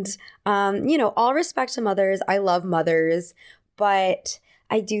 And, all respect to mothers. I love mothers, but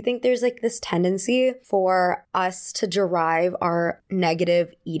I do think there's like this tendency for us to derive our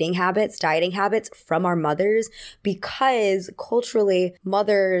negative eating habits, dieting habits from our mothers, because culturally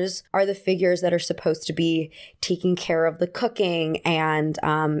mothers are the figures that are supposed to be taking care of the cooking and,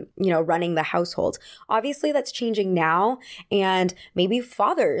 running the household. Obviously that's changing now, and maybe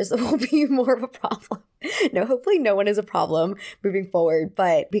fathers will be more of a problem. No, hopefully no one is a problem moving forward.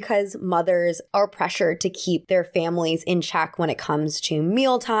 But because mothers are pressured to keep their families in check when it comes to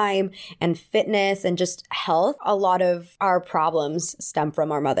mealtime and fitness and just health, a lot of our problems stem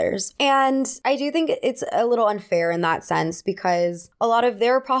from our mothers. And I do think it's a little unfair in that sense, because a lot of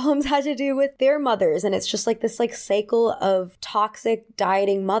their problems had to do with their mothers. And it's just like this like cycle of toxic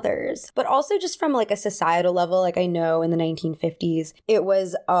dieting mothers. But also just from like a societal level, like I know in the 1950s, it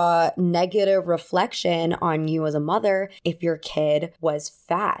was a negative reflection on you as a mother if your kid was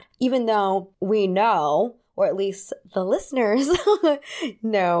fat, even though we know, or at least the listeners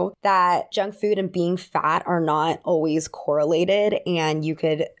know, that junk food and being fat are not always correlated, and you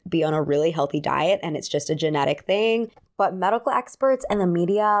could be on a really healthy diet and it's just a genetic thing. But medical experts and the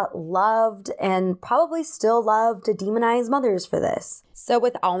media loved, and probably still love, to demonize mothers for this. So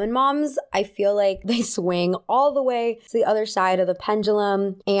with almond moms, I feel like they swing all the way to the other side of the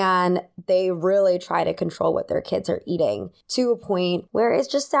pendulum, and they really try to control what their kids are eating to a point where it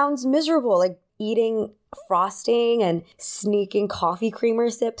just sounds miserable. Like eating frosting and sneaking coffee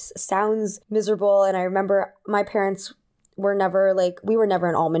creamer sips sounds miserable. And I remember my parents we were never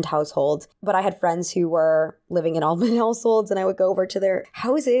an almond household, but I had friends who were living in almond households, and I would go over to their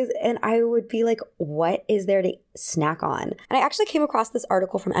houses and I would be like, what is there to snack on? And I actually came across this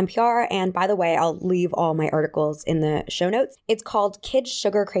article from NPR, and by the way, I'll leave all my articles in the show notes. It's called Kids'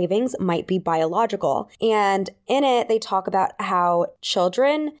 Sugar Cravings Might Be Biological. And in it, they talk about how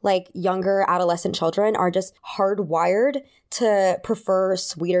children, like younger adolescent children, are just hardwired to prefer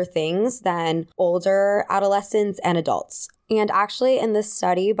sweeter things than older adolescents and adults. And actually, in this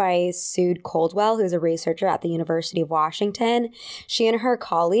study by Sue Coldwell, who's a researcher at the University of Washington, she and her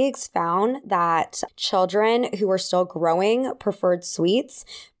colleagues found that children who were still growing preferred sweets,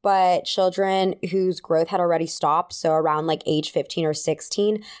 but children whose growth had already stopped, so around like age 15 or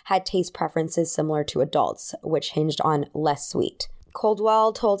 16, had taste preferences similar to adults, which hinged on less sweet.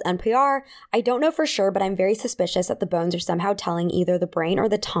 Coldwell told NPR, "I don't know for sure, but I'm very suspicious that the bones are somehow telling either the brain or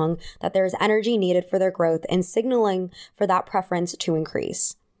the tongue that there is energy needed for their growth and signaling for that preference to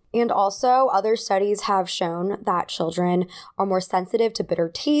increase." And also, other studies have shown that children are more sensitive to bitter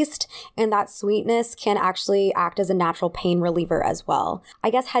taste, and that sweetness can actually act as a natural pain reliever as well.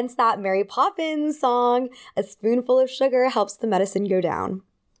 I guess hence that Mary Poppins song, "A spoonful of sugar helps the medicine go down."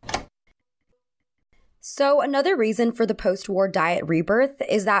 So another reason for the post-war diet rebirth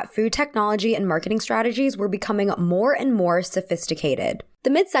is that food technology and marketing strategies were becoming more and more sophisticated.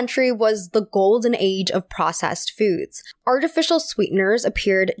 The mid-century was the golden age of processed foods. Artificial sweeteners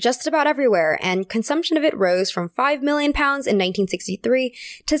appeared just about everywhere, and consumption of it rose from 5 million pounds in 1963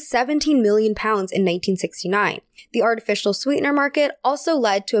 to 17 million pounds in 1969. The artificial sweetener market also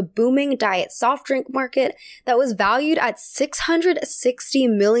led to a booming diet soft drink market that was valued at $660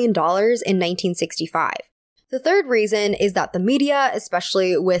 million in 1965. The third reason is that the media,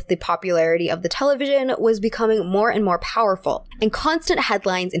 especially with the popularity of the television, was becoming more and more powerful, and constant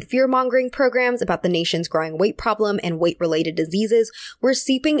headlines and fear-mongering programs about the nation's growing weight problem and weight-related diseases were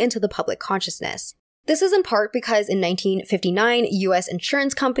seeping into the public consciousness. This is in part because in 1959, U.S.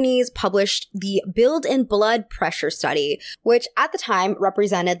 insurance companies published the Build in Blood Pressure Study, which at the time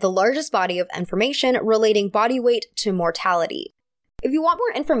represented the largest body of information relating body weight to mortality. If you want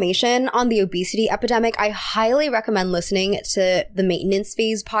more information on the obesity epidemic, I highly recommend listening to the Maintenance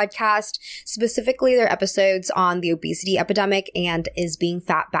Phase podcast, specifically their episodes on the obesity epidemic and is being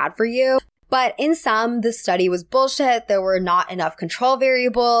fat bad for you. But in sum, this study was bullshit. There were not enough control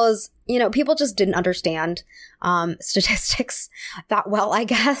variables. People just didn't understand statistics that well, I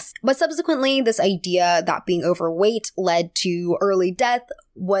guess. But subsequently, this idea that being overweight led to early death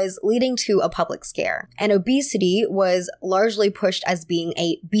was leading to a public scare. And obesity was largely pushed as being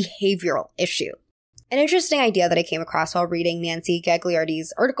a behavioral issue. An interesting idea that I came across while reading Nancy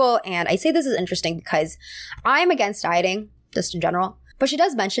Gagliardi's article, and I say this is interesting because I'm against dieting, just in general. But she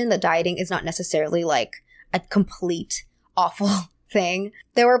does mention that dieting is not necessarily like a complete awful thing.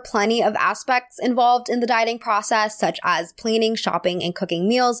 There were plenty of aspects involved in the dieting process, such as planning, shopping, and cooking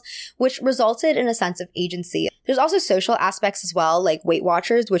meals, which resulted in a sense of agency. There's also social aspects as well, like Weight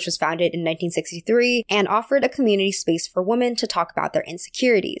Watchers, which was founded in 1963 and offered a community space for women to talk about their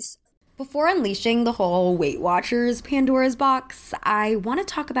insecurities. Before unleashing the whole Weight Watchers Pandora's box, I want to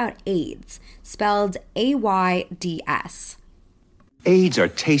talk about AIDS, spelled AIDS. AIDS are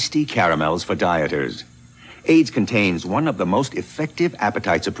tasty caramels for dieters. AIDS contains one of the most effective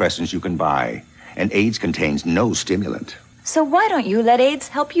appetite suppressants you can buy, and AIDS contains no stimulant. So why don't you let AIDS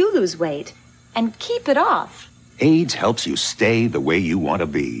help you lose weight and keep it off? AIDS helps you stay the way you want to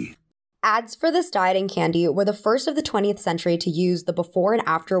be. Ads for this dieting candy were the first of the 20th century to use the before and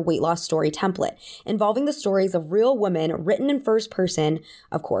after weight loss story template, involving the stories of real women written in first person,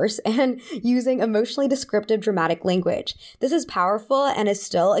 of course, and using emotionally descriptive dramatic language. This is powerful and is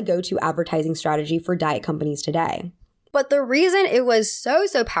still a go-to advertising strategy for diet companies today. But the reason it was so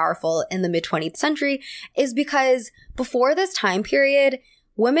powerful in the mid-20th century is because before this time period,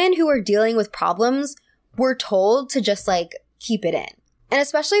 women who were dealing with problems were told to just keep it in. And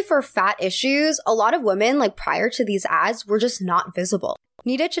especially for fat issues, a lot of women, prior to these ads, were just not visible.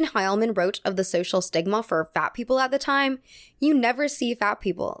 Nidich and Heilman wrote of the social stigma for fat people at the time. You never see fat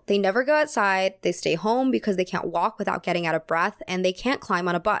people. They never go outside, they stay home because they can't walk without getting out of breath, and they can't climb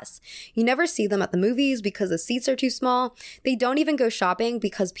on a bus. You never see them at the movies because the seats are too small. They don't even go shopping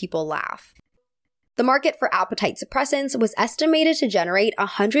because people laugh. The market for appetite suppressants was estimated to generate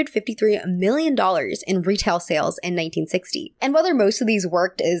 $153 million in retail sales in 1960. And whether most of these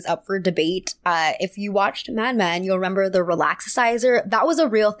worked is up for debate. If you watched Mad Men, you'll remember the Relaxicizer. That was a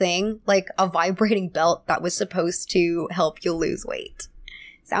real thing, like a vibrating belt that was supposed to help you lose weight.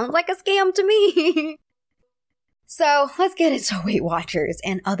 Sounds like a scam to me. So let's get into Weight Watchers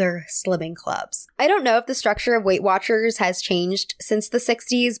and other slimming clubs. I don't know if the structure of Weight Watchers has changed since the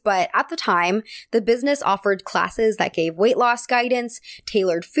 60s, but at the time, the business offered classes that gave weight loss guidance,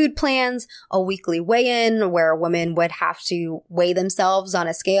 tailored food plans, a weekly weigh-in where women would have to weigh themselves on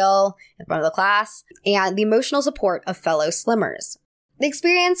a scale in front of the class, and the emotional support of fellow slimmers. The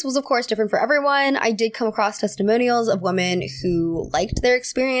experience was, of course, different for everyone. I did come across testimonials of women who liked their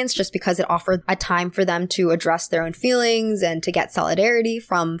experience just because it offered a time for them to address their own feelings and to get solidarity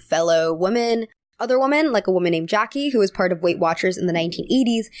from fellow women. Other women, like a woman named Jackie, who was part of Weight Watchers in the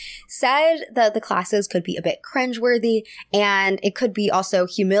 1980s, said that the classes could be a bit cringeworthy and it could be also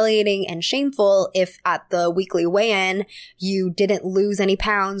humiliating and shameful if at the weekly weigh-in you didn't lose any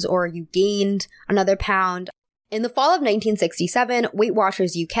pounds or you gained another pound. In the fall of 1967, Weight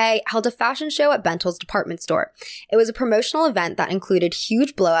Watchers UK held a fashion show at Bentl's department store. It was a promotional event that included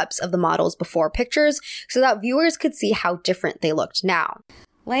huge blow-ups of the models before pictures so that viewers could see how different they looked now.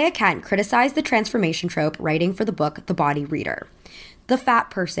 Leah Kent criticized the transformation trope writing for the book The Body Reader. The fat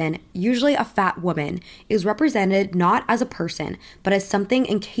person, usually a fat woman, is represented not as a person, but as something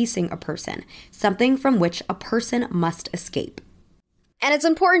encasing a person, something from which a person must escape. And it's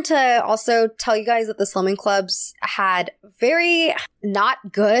important to also tell you guys that the slimming clubs had very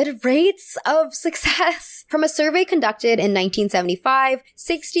not good rates of success. From a survey conducted in 1975,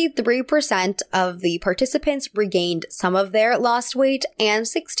 63% of the participants regained some of their lost weight and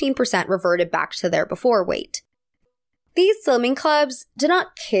 16% reverted back to their before weight. These slimming clubs did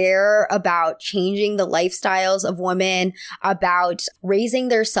not care about changing the lifestyles of women, about raising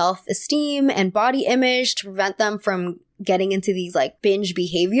their self-esteem and body image to prevent them from getting into these binge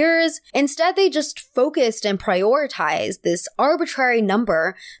behaviors. Instead, they just focused and prioritized this arbitrary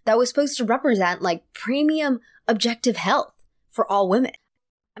number that was supposed to represent premium objective health for all women.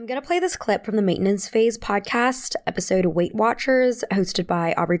 I'm going to play this clip from the Maintenance Phase podcast episode Weight Watchers, hosted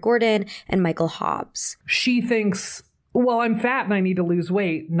by Aubrey Gordon and Michael Hobbs. She thinks, well, I'm fat and I need to lose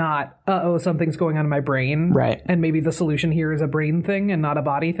weight, not, something's going on in my brain. Right. And maybe the solution here is a brain thing and not a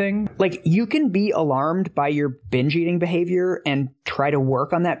body thing. You can be alarmed by your binge eating behavior and try to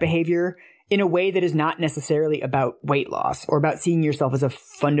work on that behavior in a way that is not necessarily about weight loss or about seeing yourself as a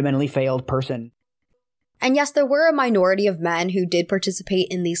fundamentally failed person. And yes, there were a minority of men who did participate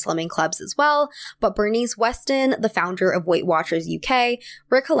in these slimming clubs as well, but Bernice Weston, the founder of Weight Watchers UK,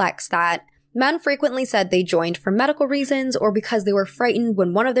 recollects that men frequently said they joined for medical reasons or because they were frightened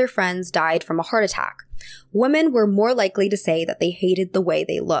when one of their friends died from a heart attack. Women were more likely to say that they hated the way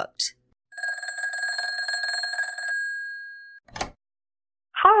they looked.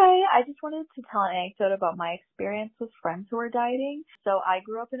 Hi, I just wanted to tell an anecdote about my experience with friends who are dieting. So I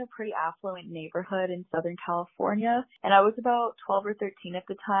grew up in a pretty affluent neighborhood in Southern California, and I was about 12 or 13 at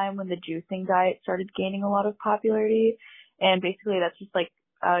the time when the juicing diet started gaining a lot of popularity. And basically that's just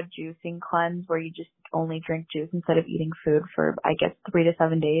a juicing cleanse where you just only drink juice instead of eating food for, 3 to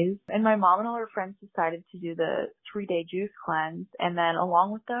 7 days. And my mom and all her friends decided to do the 3-day juice cleanse. And then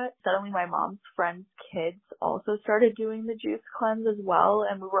along with that, suddenly my mom's friends' kids also started doing the juice cleanse as well.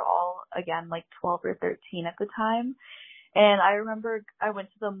 And we were all, again, 12 or 13 at the time. And I remember I went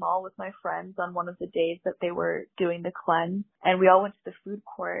to the mall with my friends on one of the days that they were doing the cleanse, and we all went to the food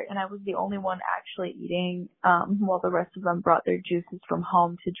court, and I was the only one actually eating, while the rest of them brought their juices from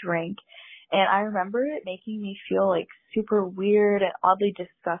home to drink. And I remember it making me feel like super weird and oddly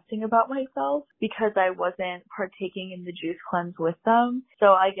disgusting about myself because I wasn't partaking in the juice cleanse with them. So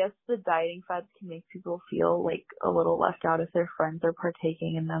I guess the dieting fads can make people feel like a little left out if their friends are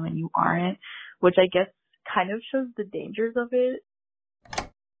partaking in them and you aren't, which I guess kind of shows the dangers of it.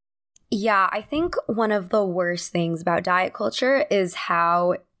 Yeah, I think one of the worst things about diet culture is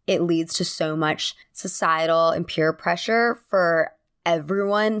how it leads to so much societal and peer pressure for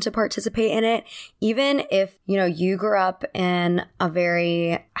everyone to participate in it. Even if, you grew up in a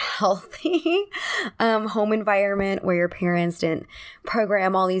very healthy home environment where your parents didn't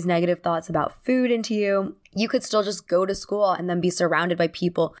program all these negative thoughts about food into you, you could still just go to school and then be surrounded by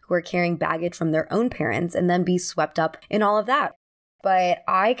people who are carrying baggage from their own parents and then be swept up in all of that. But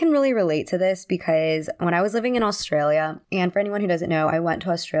I can really relate to this because when I was living in Australia, and for anyone who doesn't know, I went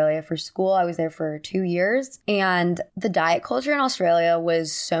to Australia for school. I was there for 2 years, and the diet culture in Australia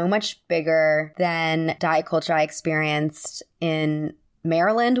was so much bigger than diet culture I experienced in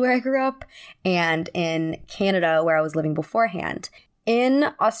Maryland, where I grew up, and in Canada, where I was living beforehand. In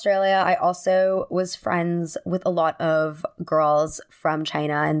Australia, I also was friends with a lot of girls from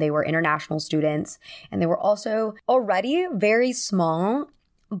China, and they were international students, and they were also already very small.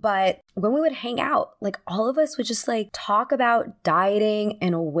 But when we would hang out, like all of us would just like talk about dieting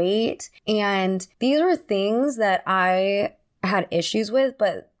and weight. And these were things that I had issues with,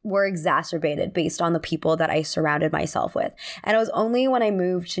 but were exacerbated based on the people that I surrounded myself with. And it was only when I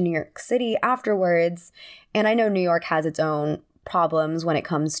moved to New York City afterwards, and I know New York has its own problems when it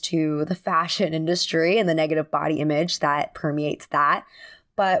comes to the fashion industry and the negative body image that permeates that.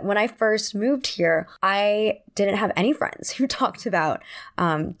 But when I first moved here, I didn't have any friends who talked about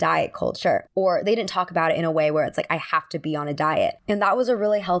diet culture, or they didn't talk about it in a way where it's like, I have to be on a diet. And that was a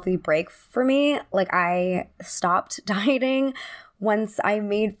really healthy break for me. Like I stopped dieting once I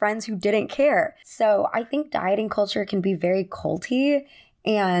made friends who didn't care. So I think dieting culture can be very culty,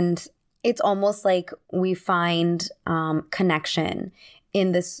 and it's almost like we find connection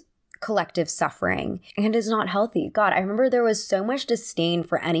in this collective suffering, and is not healthy. God, I remember there was so much disdain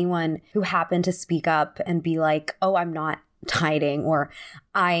for anyone who happened to speak up and be like, oh, I'm not dieting, or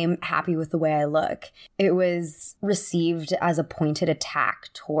I'm happy with the way I look. It was received as a pointed attack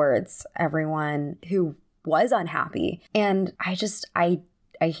towards everyone who was unhappy. And I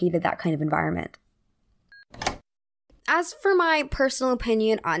hated that kind of environment. As for my personal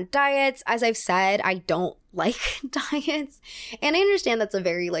opinion on diets, as I've said, I don't like diets. And I understand that's a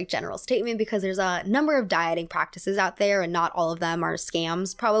very general statement because there's a number of dieting practices out there and not all of them are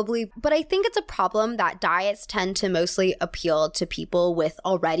scams probably. But I think it's a problem that diets tend to mostly appeal to people with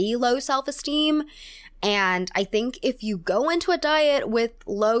already low self-esteem. And I think if you go into a diet with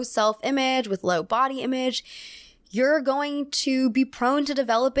low self-image, with low body image, you're going to be prone to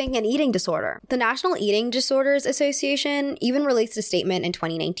developing an eating disorder. The National Eating Disorders Association even released a statement in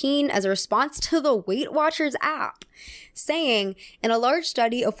 2019 as a response to the Weight Watchers app, saying, in a large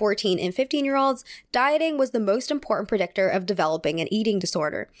study of 14 and 15-year-olds, dieting was the most important predictor of developing an eating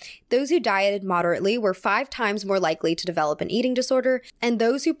disorder. Those who dieted moderately were 5 times more likely to develop an eating disorder, and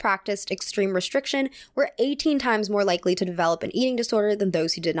those who practiced extreme restriction were 18 times more likely to develop an eating disorder than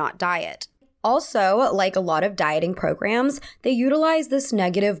those who did not diet. Also, like a lot of dieting programs, they utilize this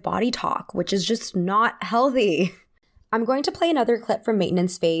negative body talk, which is just not healthy. I'm going to play another clip from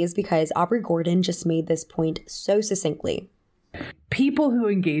Maintenance Phase because Aubrey Gordon just made this point so succinctly. People who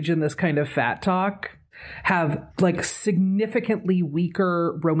engage in this kind of fat talk have significantly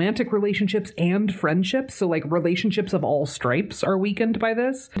weaker romantic relationships and friendships. So relationships of all stripes are weakened by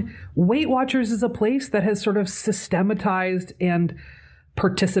this. Weight Watchers is a place that has sort of systematized and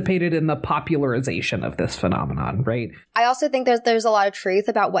participated in the popularization of this phenomenon, right? I also think there's a lot of truth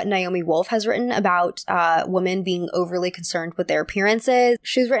about what Naomi Wolf has written about women being overly concerned with their appearances.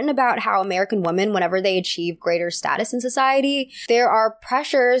 She's written about how American women, whenever they achieve greater status in society, there are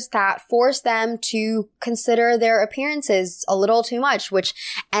pressures that force them to consider their appearances a little too much, which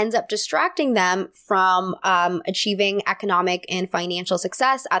ends up distracting them from achieving economic and financial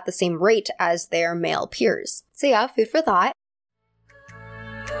success at the same rate as their male peers. So yeah, food for thought.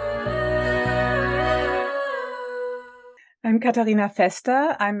 I'm Katharina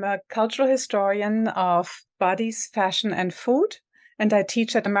Fester. I'm a cultural historian of bodies, fashion, and food, and I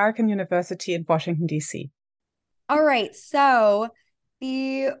teach at American University in Washington, D.C. All right, so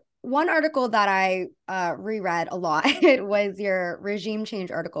the one article that I reread a lot was your regime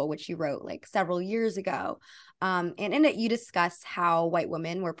change article, which you wrote several years ago. And in it, you discuss how white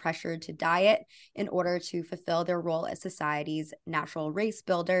women were pressured to diet in order to fulfill their role as society's natural race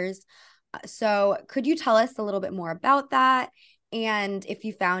builders. So could you tell us a little bit more about that? And if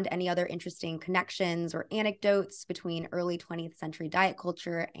you found any other interesting connections or anecdotes between early 20th century diet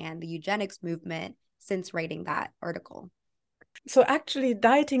culture and the eugenics movement since writing that article? So actually,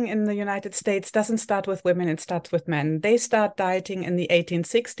 dieting in the United States doesn't start with women, it starts with men. They start dieting in the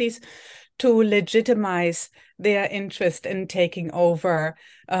 1860s to legitimize their interest in taking over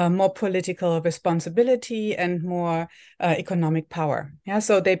more political responsibility and more economic power. Yeah,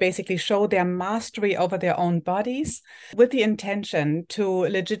 so they basically show their mastery over their own bodies with the intention to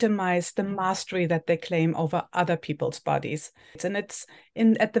legitimize the mastery that they claim over other people's bodies. And it's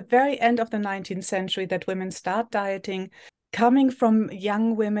at the very end of the 19th century that women start dieting, coming from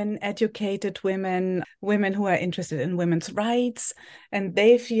young women, educated women, women who are interested in women's rights, and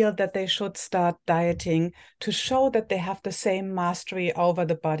they feel that they should start dieting to show that they have the same mastery over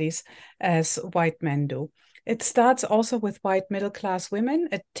the bodies as white men do. It starts also with white middle-class women.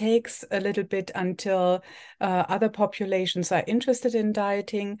 It takes a little bit until other populations are interested in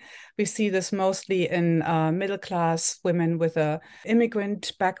dieting. We see this mostly in middle-class women with an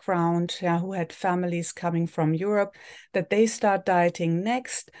immigrant background, who had families coming from Europe, that they start dieting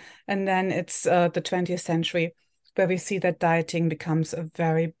next. And then it's the 20th century where we see that dieting becomes a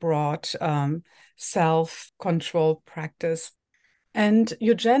very broad self-control practice. And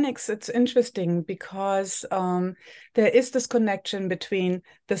eugenics, it's interesting because there is this connection between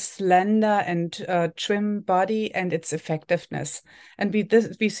the slender and trim body and its effectiveness. And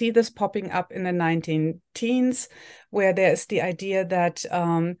we see this popping up in the 19-teens, where there is the idea that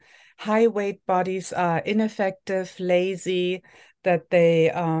high weight bodies are ineffective, lazy, that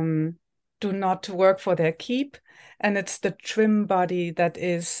they do not work for their keep. And it's the trim body that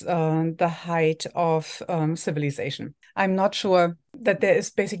is the height of civilization. I'm not sure that there is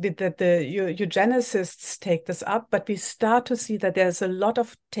basically that the eugenicists take this up, but we start to see that there's a lot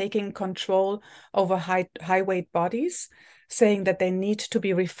of taking control over high weight bodies, saying that they need to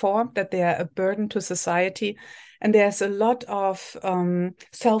be reformed, that they are a burden to society. And there's a lot of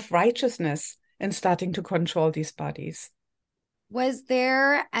self-righteousness in starting to control these bodies. Was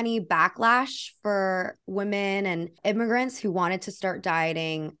there any backlash for women and immigrants who wanted to start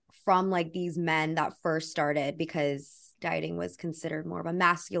dieting from like these men that first started, because dieting was considered more of a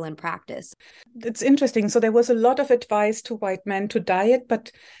masculine practice? It's interesting. So there was a lot of advice to white men to diet,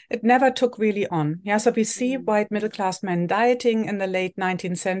 but it never took really on. Yeah, so we see white middle-class men dieting in the late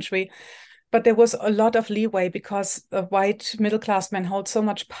 19th century, but there was a lot of leeway because white middle-class men hold so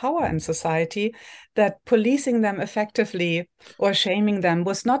much power in society that policing them effectively or shaming them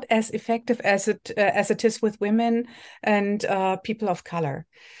was not as effective as it is with women and people of color.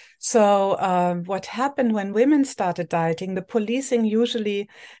 So what happened when women started dieting, the policing usually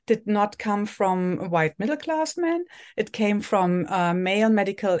did not come from white middle-class men. It came from male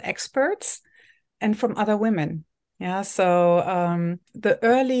medical experts and from other women. Yeah, so the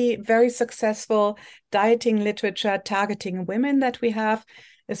early, very successful dieting literature targeting women that we have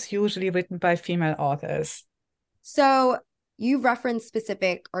is usually written by female authors. So you've referenced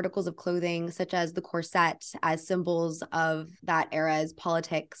specific articles of clothing, such as the corset, as symbols of that era's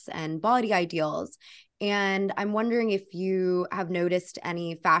politics and body ideals. And I'm wondering if you have noticed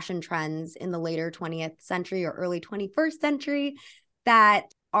any fashion trends in the later 20th century or early 21st century that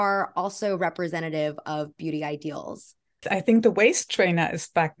are also representative of beauty ideals. I think the waist trainer is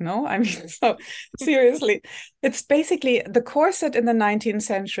back, no? I mean, so seriously, it's basically the corset in the 19th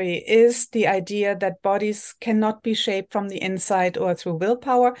century is the idea that bodies cannot be shaped from the inside or through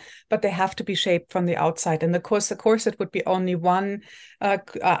willpower, but they have to be shaped from the outside. And the corset would be only one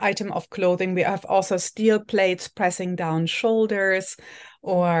item of clothing. We have also steel plates pressing down shoulders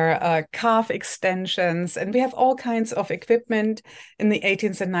or calf extensions. And we have all kinds of equipment in the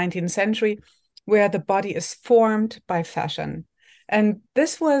 18th and 19th century where the body is formed by fashion. And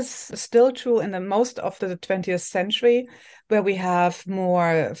this was still true in the most of the 20th century, where we have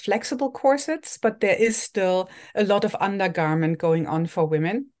more flexible corsets, but there is still a lot of undergarment going on for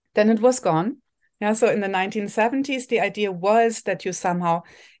women. Then it was gone. Yeah, so in the 1970s, the idea was that you somehow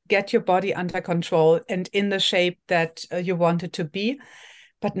get your body under control and in the shape that you want it to be.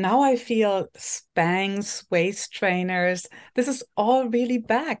 But now I feel Spanx, waist trainers, this is all really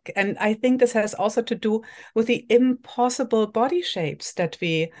back. And I think this has also to do with the impossible body shapes that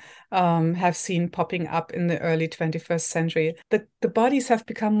we have seen popping up in the early 21st century. The bodies have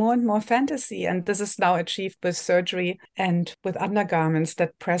become more and more fantasy, and this is now achieved with surgery and with undergarments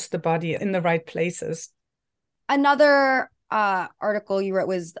that press the body in the right places. Another article you wrote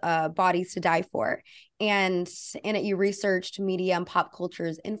was Bodies to Die For. And in it, you researched media and pop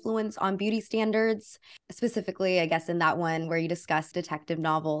culture's influence on beauty standards, specifically, I guess, in that one where you discussed detective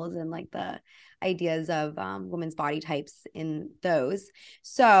novels and like the ideas of women's body types in those.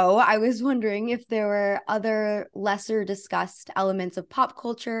 So I was wondering if there were other lesser discussed elements of pop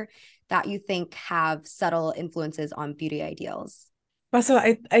culture that you think have subtle influences on beauty ideals. Well, so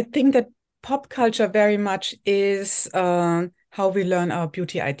I think that pop culture very much is how we learn our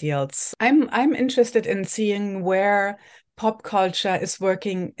beauty ideals. I'm interested in seeing where pop culture is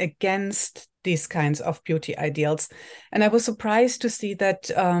working against these kinds of beauty ideals. And I was surprised to see that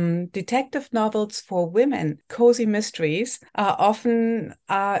detective novels for women, cozy mysteries, are often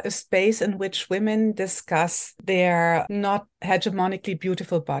a space in which women discuss their not hegemonically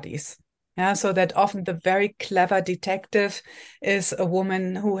beautiful bodies. Yeah, so that often the very clever detective is a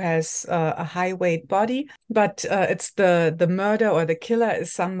woman who has a high weight body, but it's the murder or the killer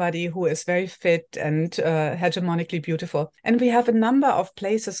is somebody who is very fit and hegemonically beautiful. And we have a number of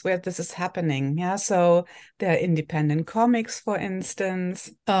places where this is happening. Yeah, so there are independent comics, for instance,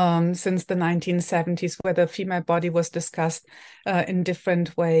 since the 1970s, where the female body was discussed in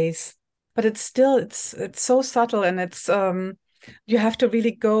different ways. But it's still it's so subtle, and it's you have to really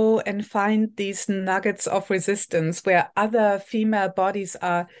go and find these nuggets of resistance where other female bodies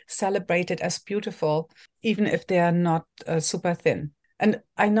are celebrated as beautiful, even if they are not super thin. And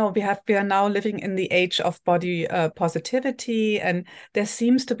I know we are now living in the age of body positivity, and there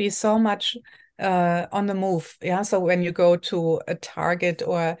seems to be so much on the move. Yeah. So when you go to a Target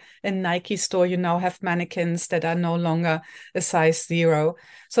or a Nike store, you now have mannequins that are no longer a size 0.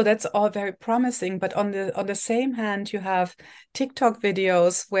 So that's all very promising. But on the same hand, you have TikTok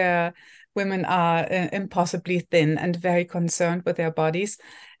videos where women are impossibly thin and very concerned with their bodies.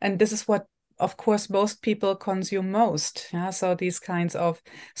 And this is what, of course, most people consume most. Yeah. So these kinds of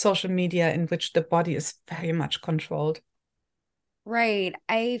social media in which the body is very much controlled. Right.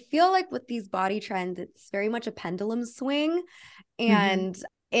 I feel like with these body trends, it's very much a pendulum swing. And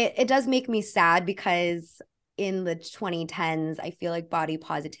it does make me sad because in the 2010s, I feel like body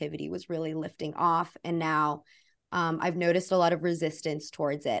positivity was really lifting off. And now I've noticed a lot of resistance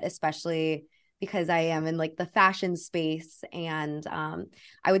towards it, especially because I am in like the fashion space. And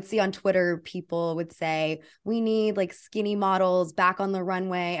I would see on Twitter, people would say, we need like skinny models back on the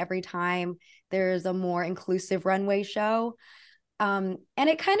runway every time there's a more inclusive runway show. And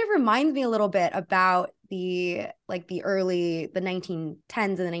it kind of reminds me a little bit about the 1910s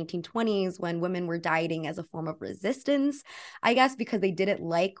and the 1920s when women were dieting as a form of resistance, I guess, because they didn't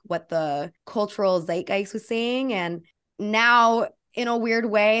like what the cultural zeitgeist was saying. And now, in a weird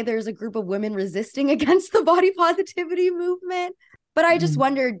way, there's a group of women resisting against the body positivity movement. But I just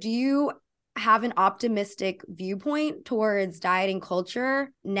wonder, do you have an optimistic viewpoint towards dieting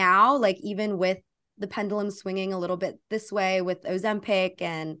culture now, like even with the pendulum swinging a little bit this way with Ozempic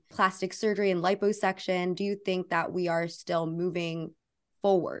and plastic surgery and liposuction? Do you think that we are still moving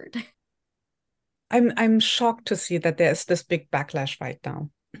forward? I'm shocked to see that there's this big backlash right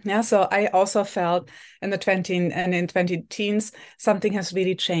now. Yeah, so I also felt in the 20 teens, something has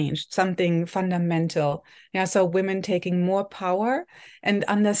really changed, something fundamental. Yeah, so women taking more power and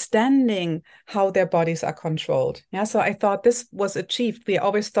understanding how their bodies are controlled. Yeah, so I thought this was achieved. We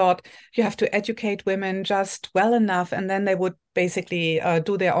always thought you have to educate women just well enough, and then they would basically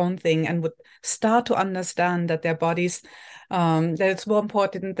do their own thing and would start to understand that their bodies, that it's more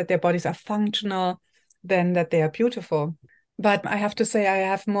important that their bodies are functional than that they are beautiful. But I have to say, I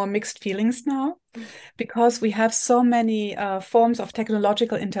have more mixed feelings now because we have so many forms of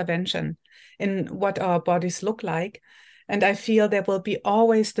technological intervention in what our bodies look like. And I feel there will be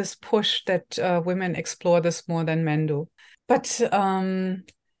always this push that women explore this more than men do. But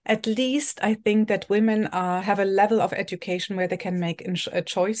at least I think that women have a level of education where they can make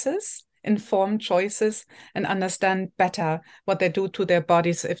choices, informed choices, and understand better what they do to their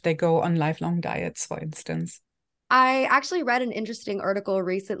bodies if they go on lifelong diets, for instance. I actually read an interesting article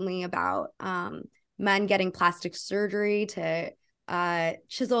recently about men getting plastic surgery to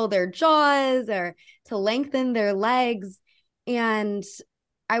chisel their jaws or to lengthen their legs. And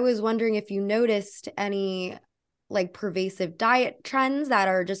I was wondering if you noticed any like pervasive diet trends that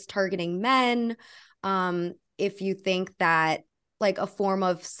are just targeting men. If you think that like a form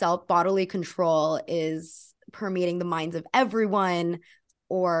of self bodily control is permeating the minds of everyone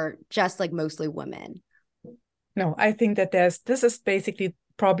or just like mostly women. No, I think that this is basically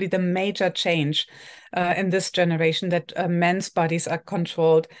probably the major change in this generation, that men's bodies are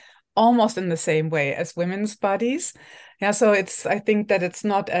controlled almost in the same way as women's bodies. Yeah, so I think that it's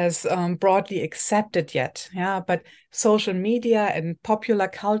not as broadly accepted yet. Yeah, but social media and popular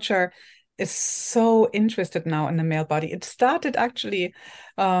culture is so interested now in the male body. It started actually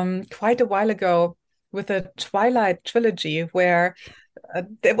quite a while ago with the Twilight trilogy, where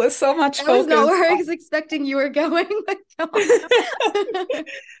there was so much That was not focus. where I was expecting you were going. But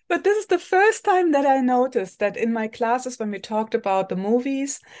this is the first time that I noticed that in my classes, when we talked about the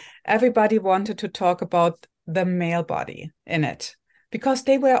movies, everybody wanted to talk about the male body in it because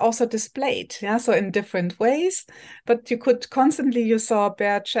they were also displayed, yeah, so in different ways. But you saw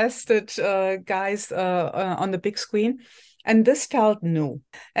bare-chested guys on the big screen. And this felt new.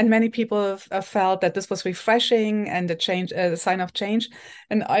 And many people felt that this was refreshing and a sign of change.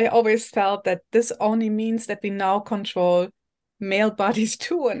 And I always felt that this only means that we now control male bodies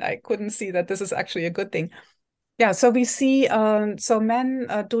too. And I couldn't see that this is actually a good thing. Yeah, so we see, so men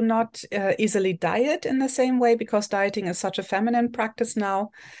do not easily diet in the same way because dieting is such a feminine practice now.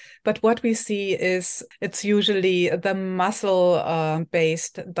 But what we see is it's usually the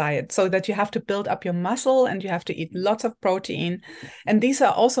muscle-based diet, so that you have to build up your muscle and you have to eat lots of protein. And these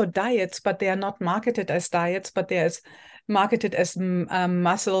are also diets, but they are not marketed as diets, but they are marketed as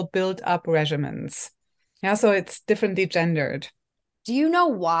muscle build-up regimens. Yeah, so it's differently gendered. Do you know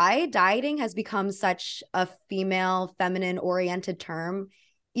why dieting has become such a female, feminine oriented term,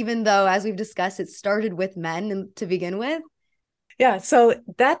 even though, as we've discussed, it started with men to begin with? Yeah, so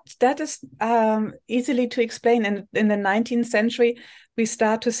that is easily to explain. And in the 19th century, we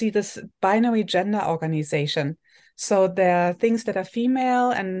start to see this binary gender organization. So there are things that are female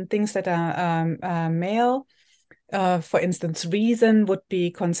and things that are male. For instance, reason would be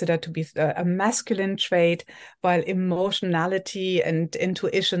considered to be a masculine trait, while emotionality and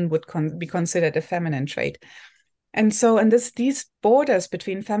intuition would be considered a feminine trait. And so, these borders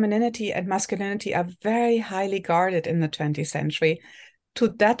between femininity and masculinity are very highly guarded in the 20th century, to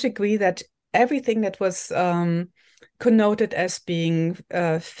that degree that everything that was connoted as being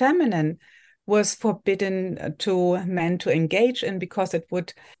feminine was forbidden to men to engage in because it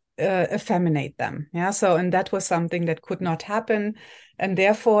would effeminate them. Yeah. So, and that was something that could not happen. And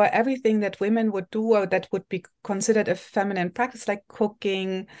therefore, everything that women would do or that would be considered a feminine practice, like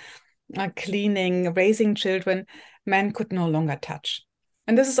cooking, cleaning, raising children, men could no longer touch.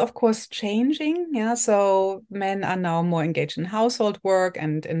 And this is, of course, changing. Yeah. So men are now more engaged in household work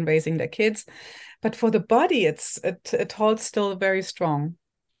and in raising their kids. But for the body, it holds still very strong.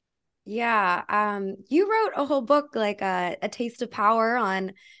 Yeah. You wrote a whole book, like a Taste of Power,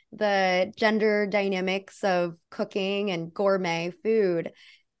 on the gender dynamics of cooking and gourmet food.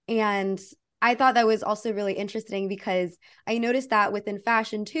 And I thought that was also really interesting because I noticed that within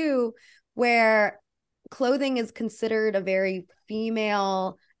fashion too, where clothing is considered a very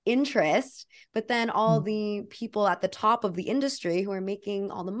female interest, but then all the people at the top of the industry who are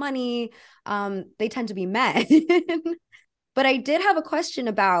making all the money, they tend to be men. But I did have a question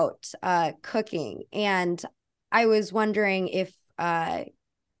about cooking, and I was wondering if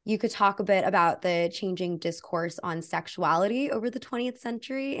you could talk a bit about the changing discourse on sexuality over the 20th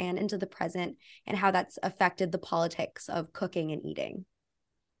century and into the present, and how that's affected the politics of cooking and eating.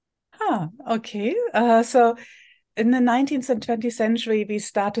 Okay. So in the 19th and 20th century, we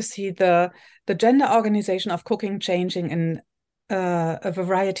start to see the gender organization of cooking changing in a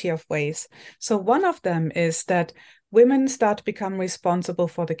variety of ways. So one of them is that women start to become responsible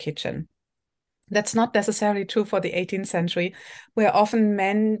for the kitchen. That's not necessarily true for the 18th century, where often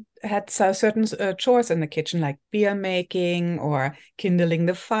men had certain chores in the kitchen, like beer making or kindling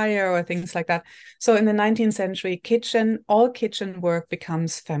the fire or things like that. So in the 19th century, all kitchen work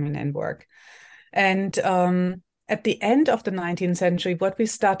becomes feminine work. And at the end of the 19th century, what we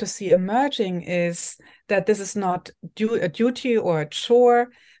start to see emerging is that this is not a duty or a chore,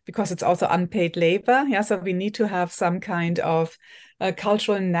 because it's also unpaid labor. Yeah, so we need to have some kind of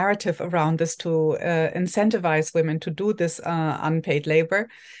cultural narrative around this to incentivize women to do this unpaid labor.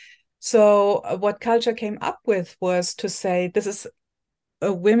 So what culture came up with was to say this is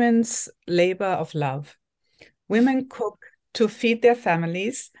a women's labor of love. Women cook to feed their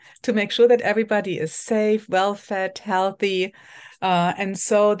families, to make sure that everybody is safe, well-fed, healthy, and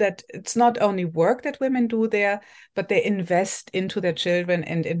so that it's not only work that women do there, but they invest into their children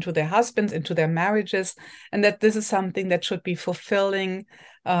and into their husbands, into their marriages, and that this is something that should be fulfilling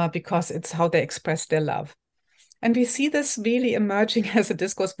because it's how they express their love. And we see this really emerging as a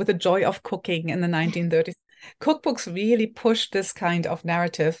discourse with the joy of cooking in the 1930s. Cookbooks really pushed this kind of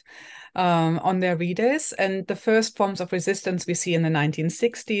narrative on their readers. And the first forms of resistance we see in the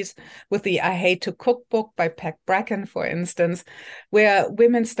 1960s with the I Hate to Cook book by Peg Bracken, for instance, where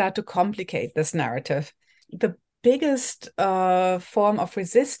women start to complicate this narrative. The biggest form of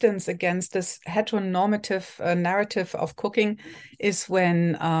resistance against this heteronormative narrative of cooking is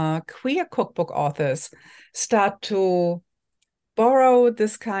when queer cookbook authors start to borrow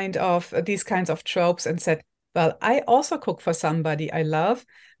these kinds of tropes and said, well, I also cook for somebody I love,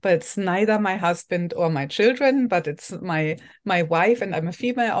 but it's neither my husband or my children, but it's my wife, and I'm a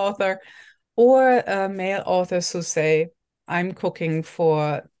female author, or male authors who say, I'm cooking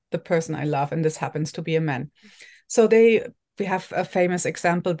for the person I love, and this happens to be a man. So we have a famous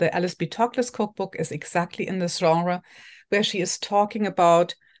example. The Alice B. Toklas cookbook is exactly in this genre, where she is talking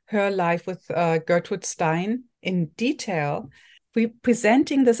about her life with Gertrude Stein in detail. We're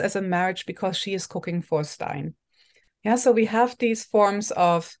presenting this as a marriage because she is cooking for Stein. Yeah, so we have these forms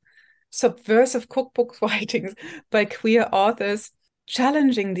of subversive cookbook writings by queer authors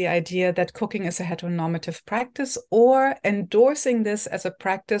challenging the idea that cooking is a heteronormative practice, or endorsing this as a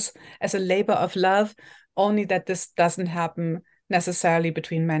practice, as a labor of love, only that this doesn't happen necessarily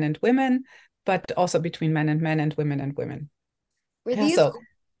between men and women, but also between men and women and women. Were Yeah, these so,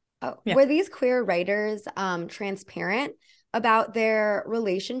 yeah. were these queer writers transparent about their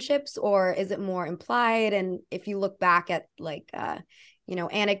relationships, or is it more implied? And if you look back at like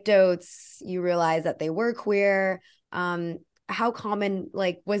anecdotes, you realize that they were queer. How common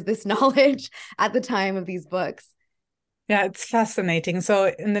was this knowledge at the time of these books? Yeah, it's fascinating.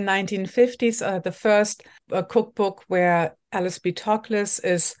 So in the 1950s, the first cookbook where Alice B. Toklas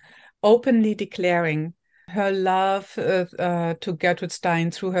is openly declaring her love to Gertrude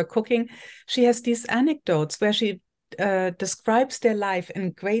Stein through her cooking, she has these anecdotes where she describes their life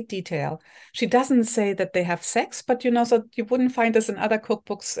in great detail. She doesn't say that they have sex, but so you wouldn't find this in other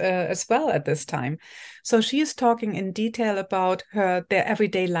cookbooks as well at this time. So she is talking in detail about their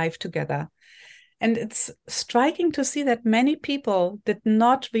everyday life together. And it's striking to see that many people did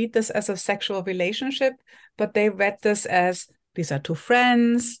not read this as a sexual relationship, but they read this as, these are two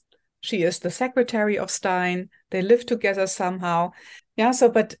friends. She is the secretary of Stein. They live together somehow. Yeah,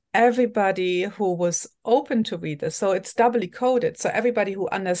 but everybody who was open to read this, so it's doubly coded. So everybody who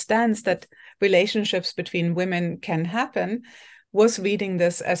understands that relationships between women can happen was reading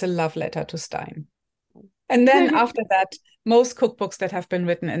this as a love letter to Stein. And then after that, most cookbooks that have been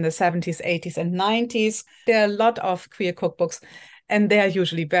written in the 70s, 80s, and 90s, there are a lot of queer cookbooks, and they are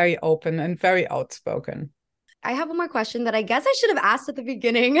usually very open and very outspoken. I have one more question that I guess I should have asked at the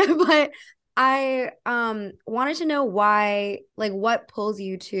beginning, but I wanted to know why, what pulls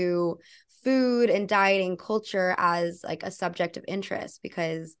you to food and dieting culture as a subject of interest?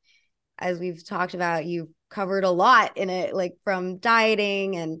 Because as we've talked about, you've covered a lot in it, from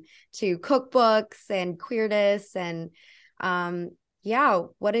dieting and to cookbooks and queerness. And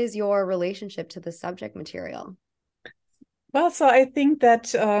what is your relationship to the subject material? Well, so I think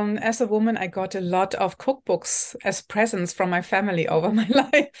that as a woman, I got a lot of cookbooks as presents from my family over my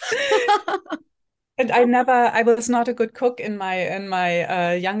life. And I was not a good cook in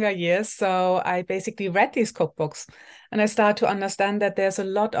my younger years. So I basically read these cookbooks, and I started to understand that there's a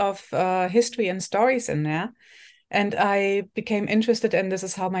lot of history and stories in there. And I became interested, and this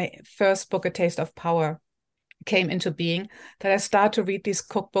is how my first book, A Taste of Power, came into being, that I started to read these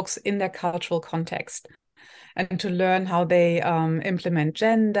cookbooks in their cultural context and to learn how they implement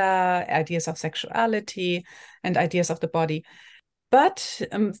gender, ideas of sexuality, and ideas of the body. But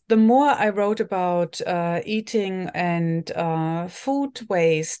the more I wrote about eating and food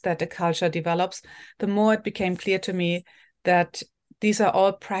ways that a culture develops, the more it became clear to me that these are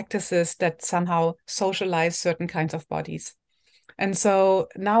all practices that somehow socialize certain kinds of bodies. And so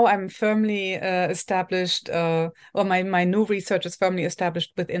now I'm firmly established, or my new research is firmly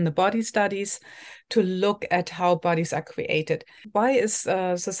established within the body studies to look at how bodies are created. Why is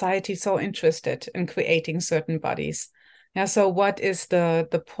society so interested in creating certain bodies? Yeah, so what is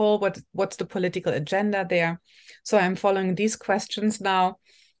the pull? What's the political agenda there? So I'm following these questions now,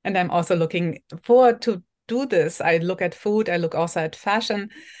 and I'm also looking forward to do this. I look at food, I look also at fashion,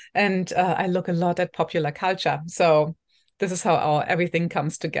 and I look a lot at popular culture. So this is how everything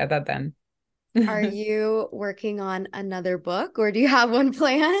comes together then. Are you working on another book, or do you have one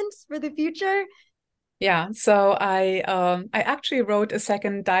planned for the future? Yeah, so I actually wrote a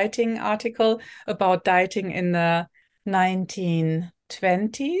second dieting article about dieting in the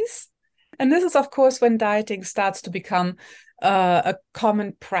 1920s. And this is, of course, when dieting starts to become a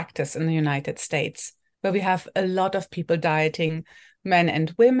common practice in the United States, where we have a lot of people dieting, men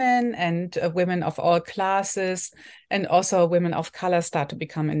and women of all classes, and also women of color start to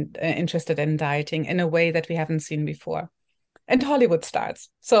become interested in dieting in a way that we haven't seen before. And Hollywood starts.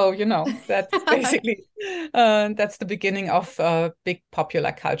 So, that's basically, that's the beginning of big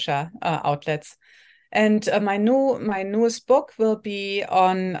popular culture outlets. And my newest book will be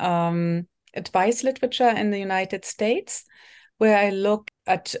on advice literature in the United States, where I look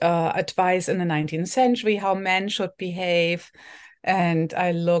at advice in the 19th century, how men should behave. And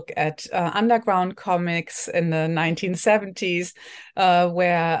I look at underground comics in the 1970s,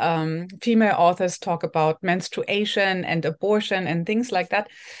 where female authors talk about menstruation and abortion and things like that.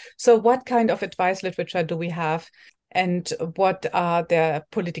 So what kind of advice literature do we have, and what are their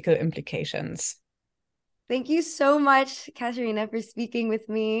political implications? Thank you so much, Katharina, for speaking with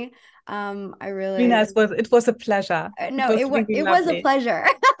me. I really Lina, it was a pleasure. no, It was really it was a lovely. pleasure.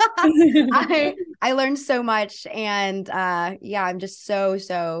 I learned so much, and yeah, I'm just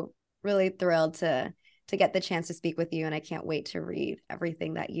so really thrilled to get the chance to speak with you, and I can't wait to read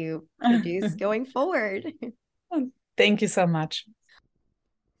everything that you produce going forward. Thank you so much.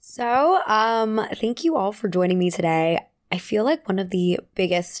 So, thank you all for joining me today. I feel like one of the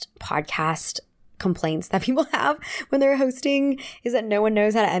biggest podcast complaints that people have when they're hosting is that no one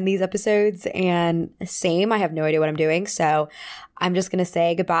knows how to end these episodes. And same, I have no idea what I'm doing. So I'm just going to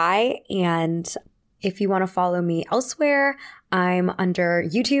say goodbye. And if you want to follow me elsewhere, I'm under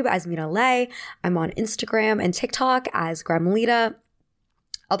YouTube as Mina Lay. I'm on Instagram and TikTok as Grandmalita.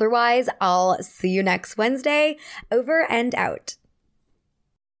 Otherwise, I'll see you next Wednesday. Over and out.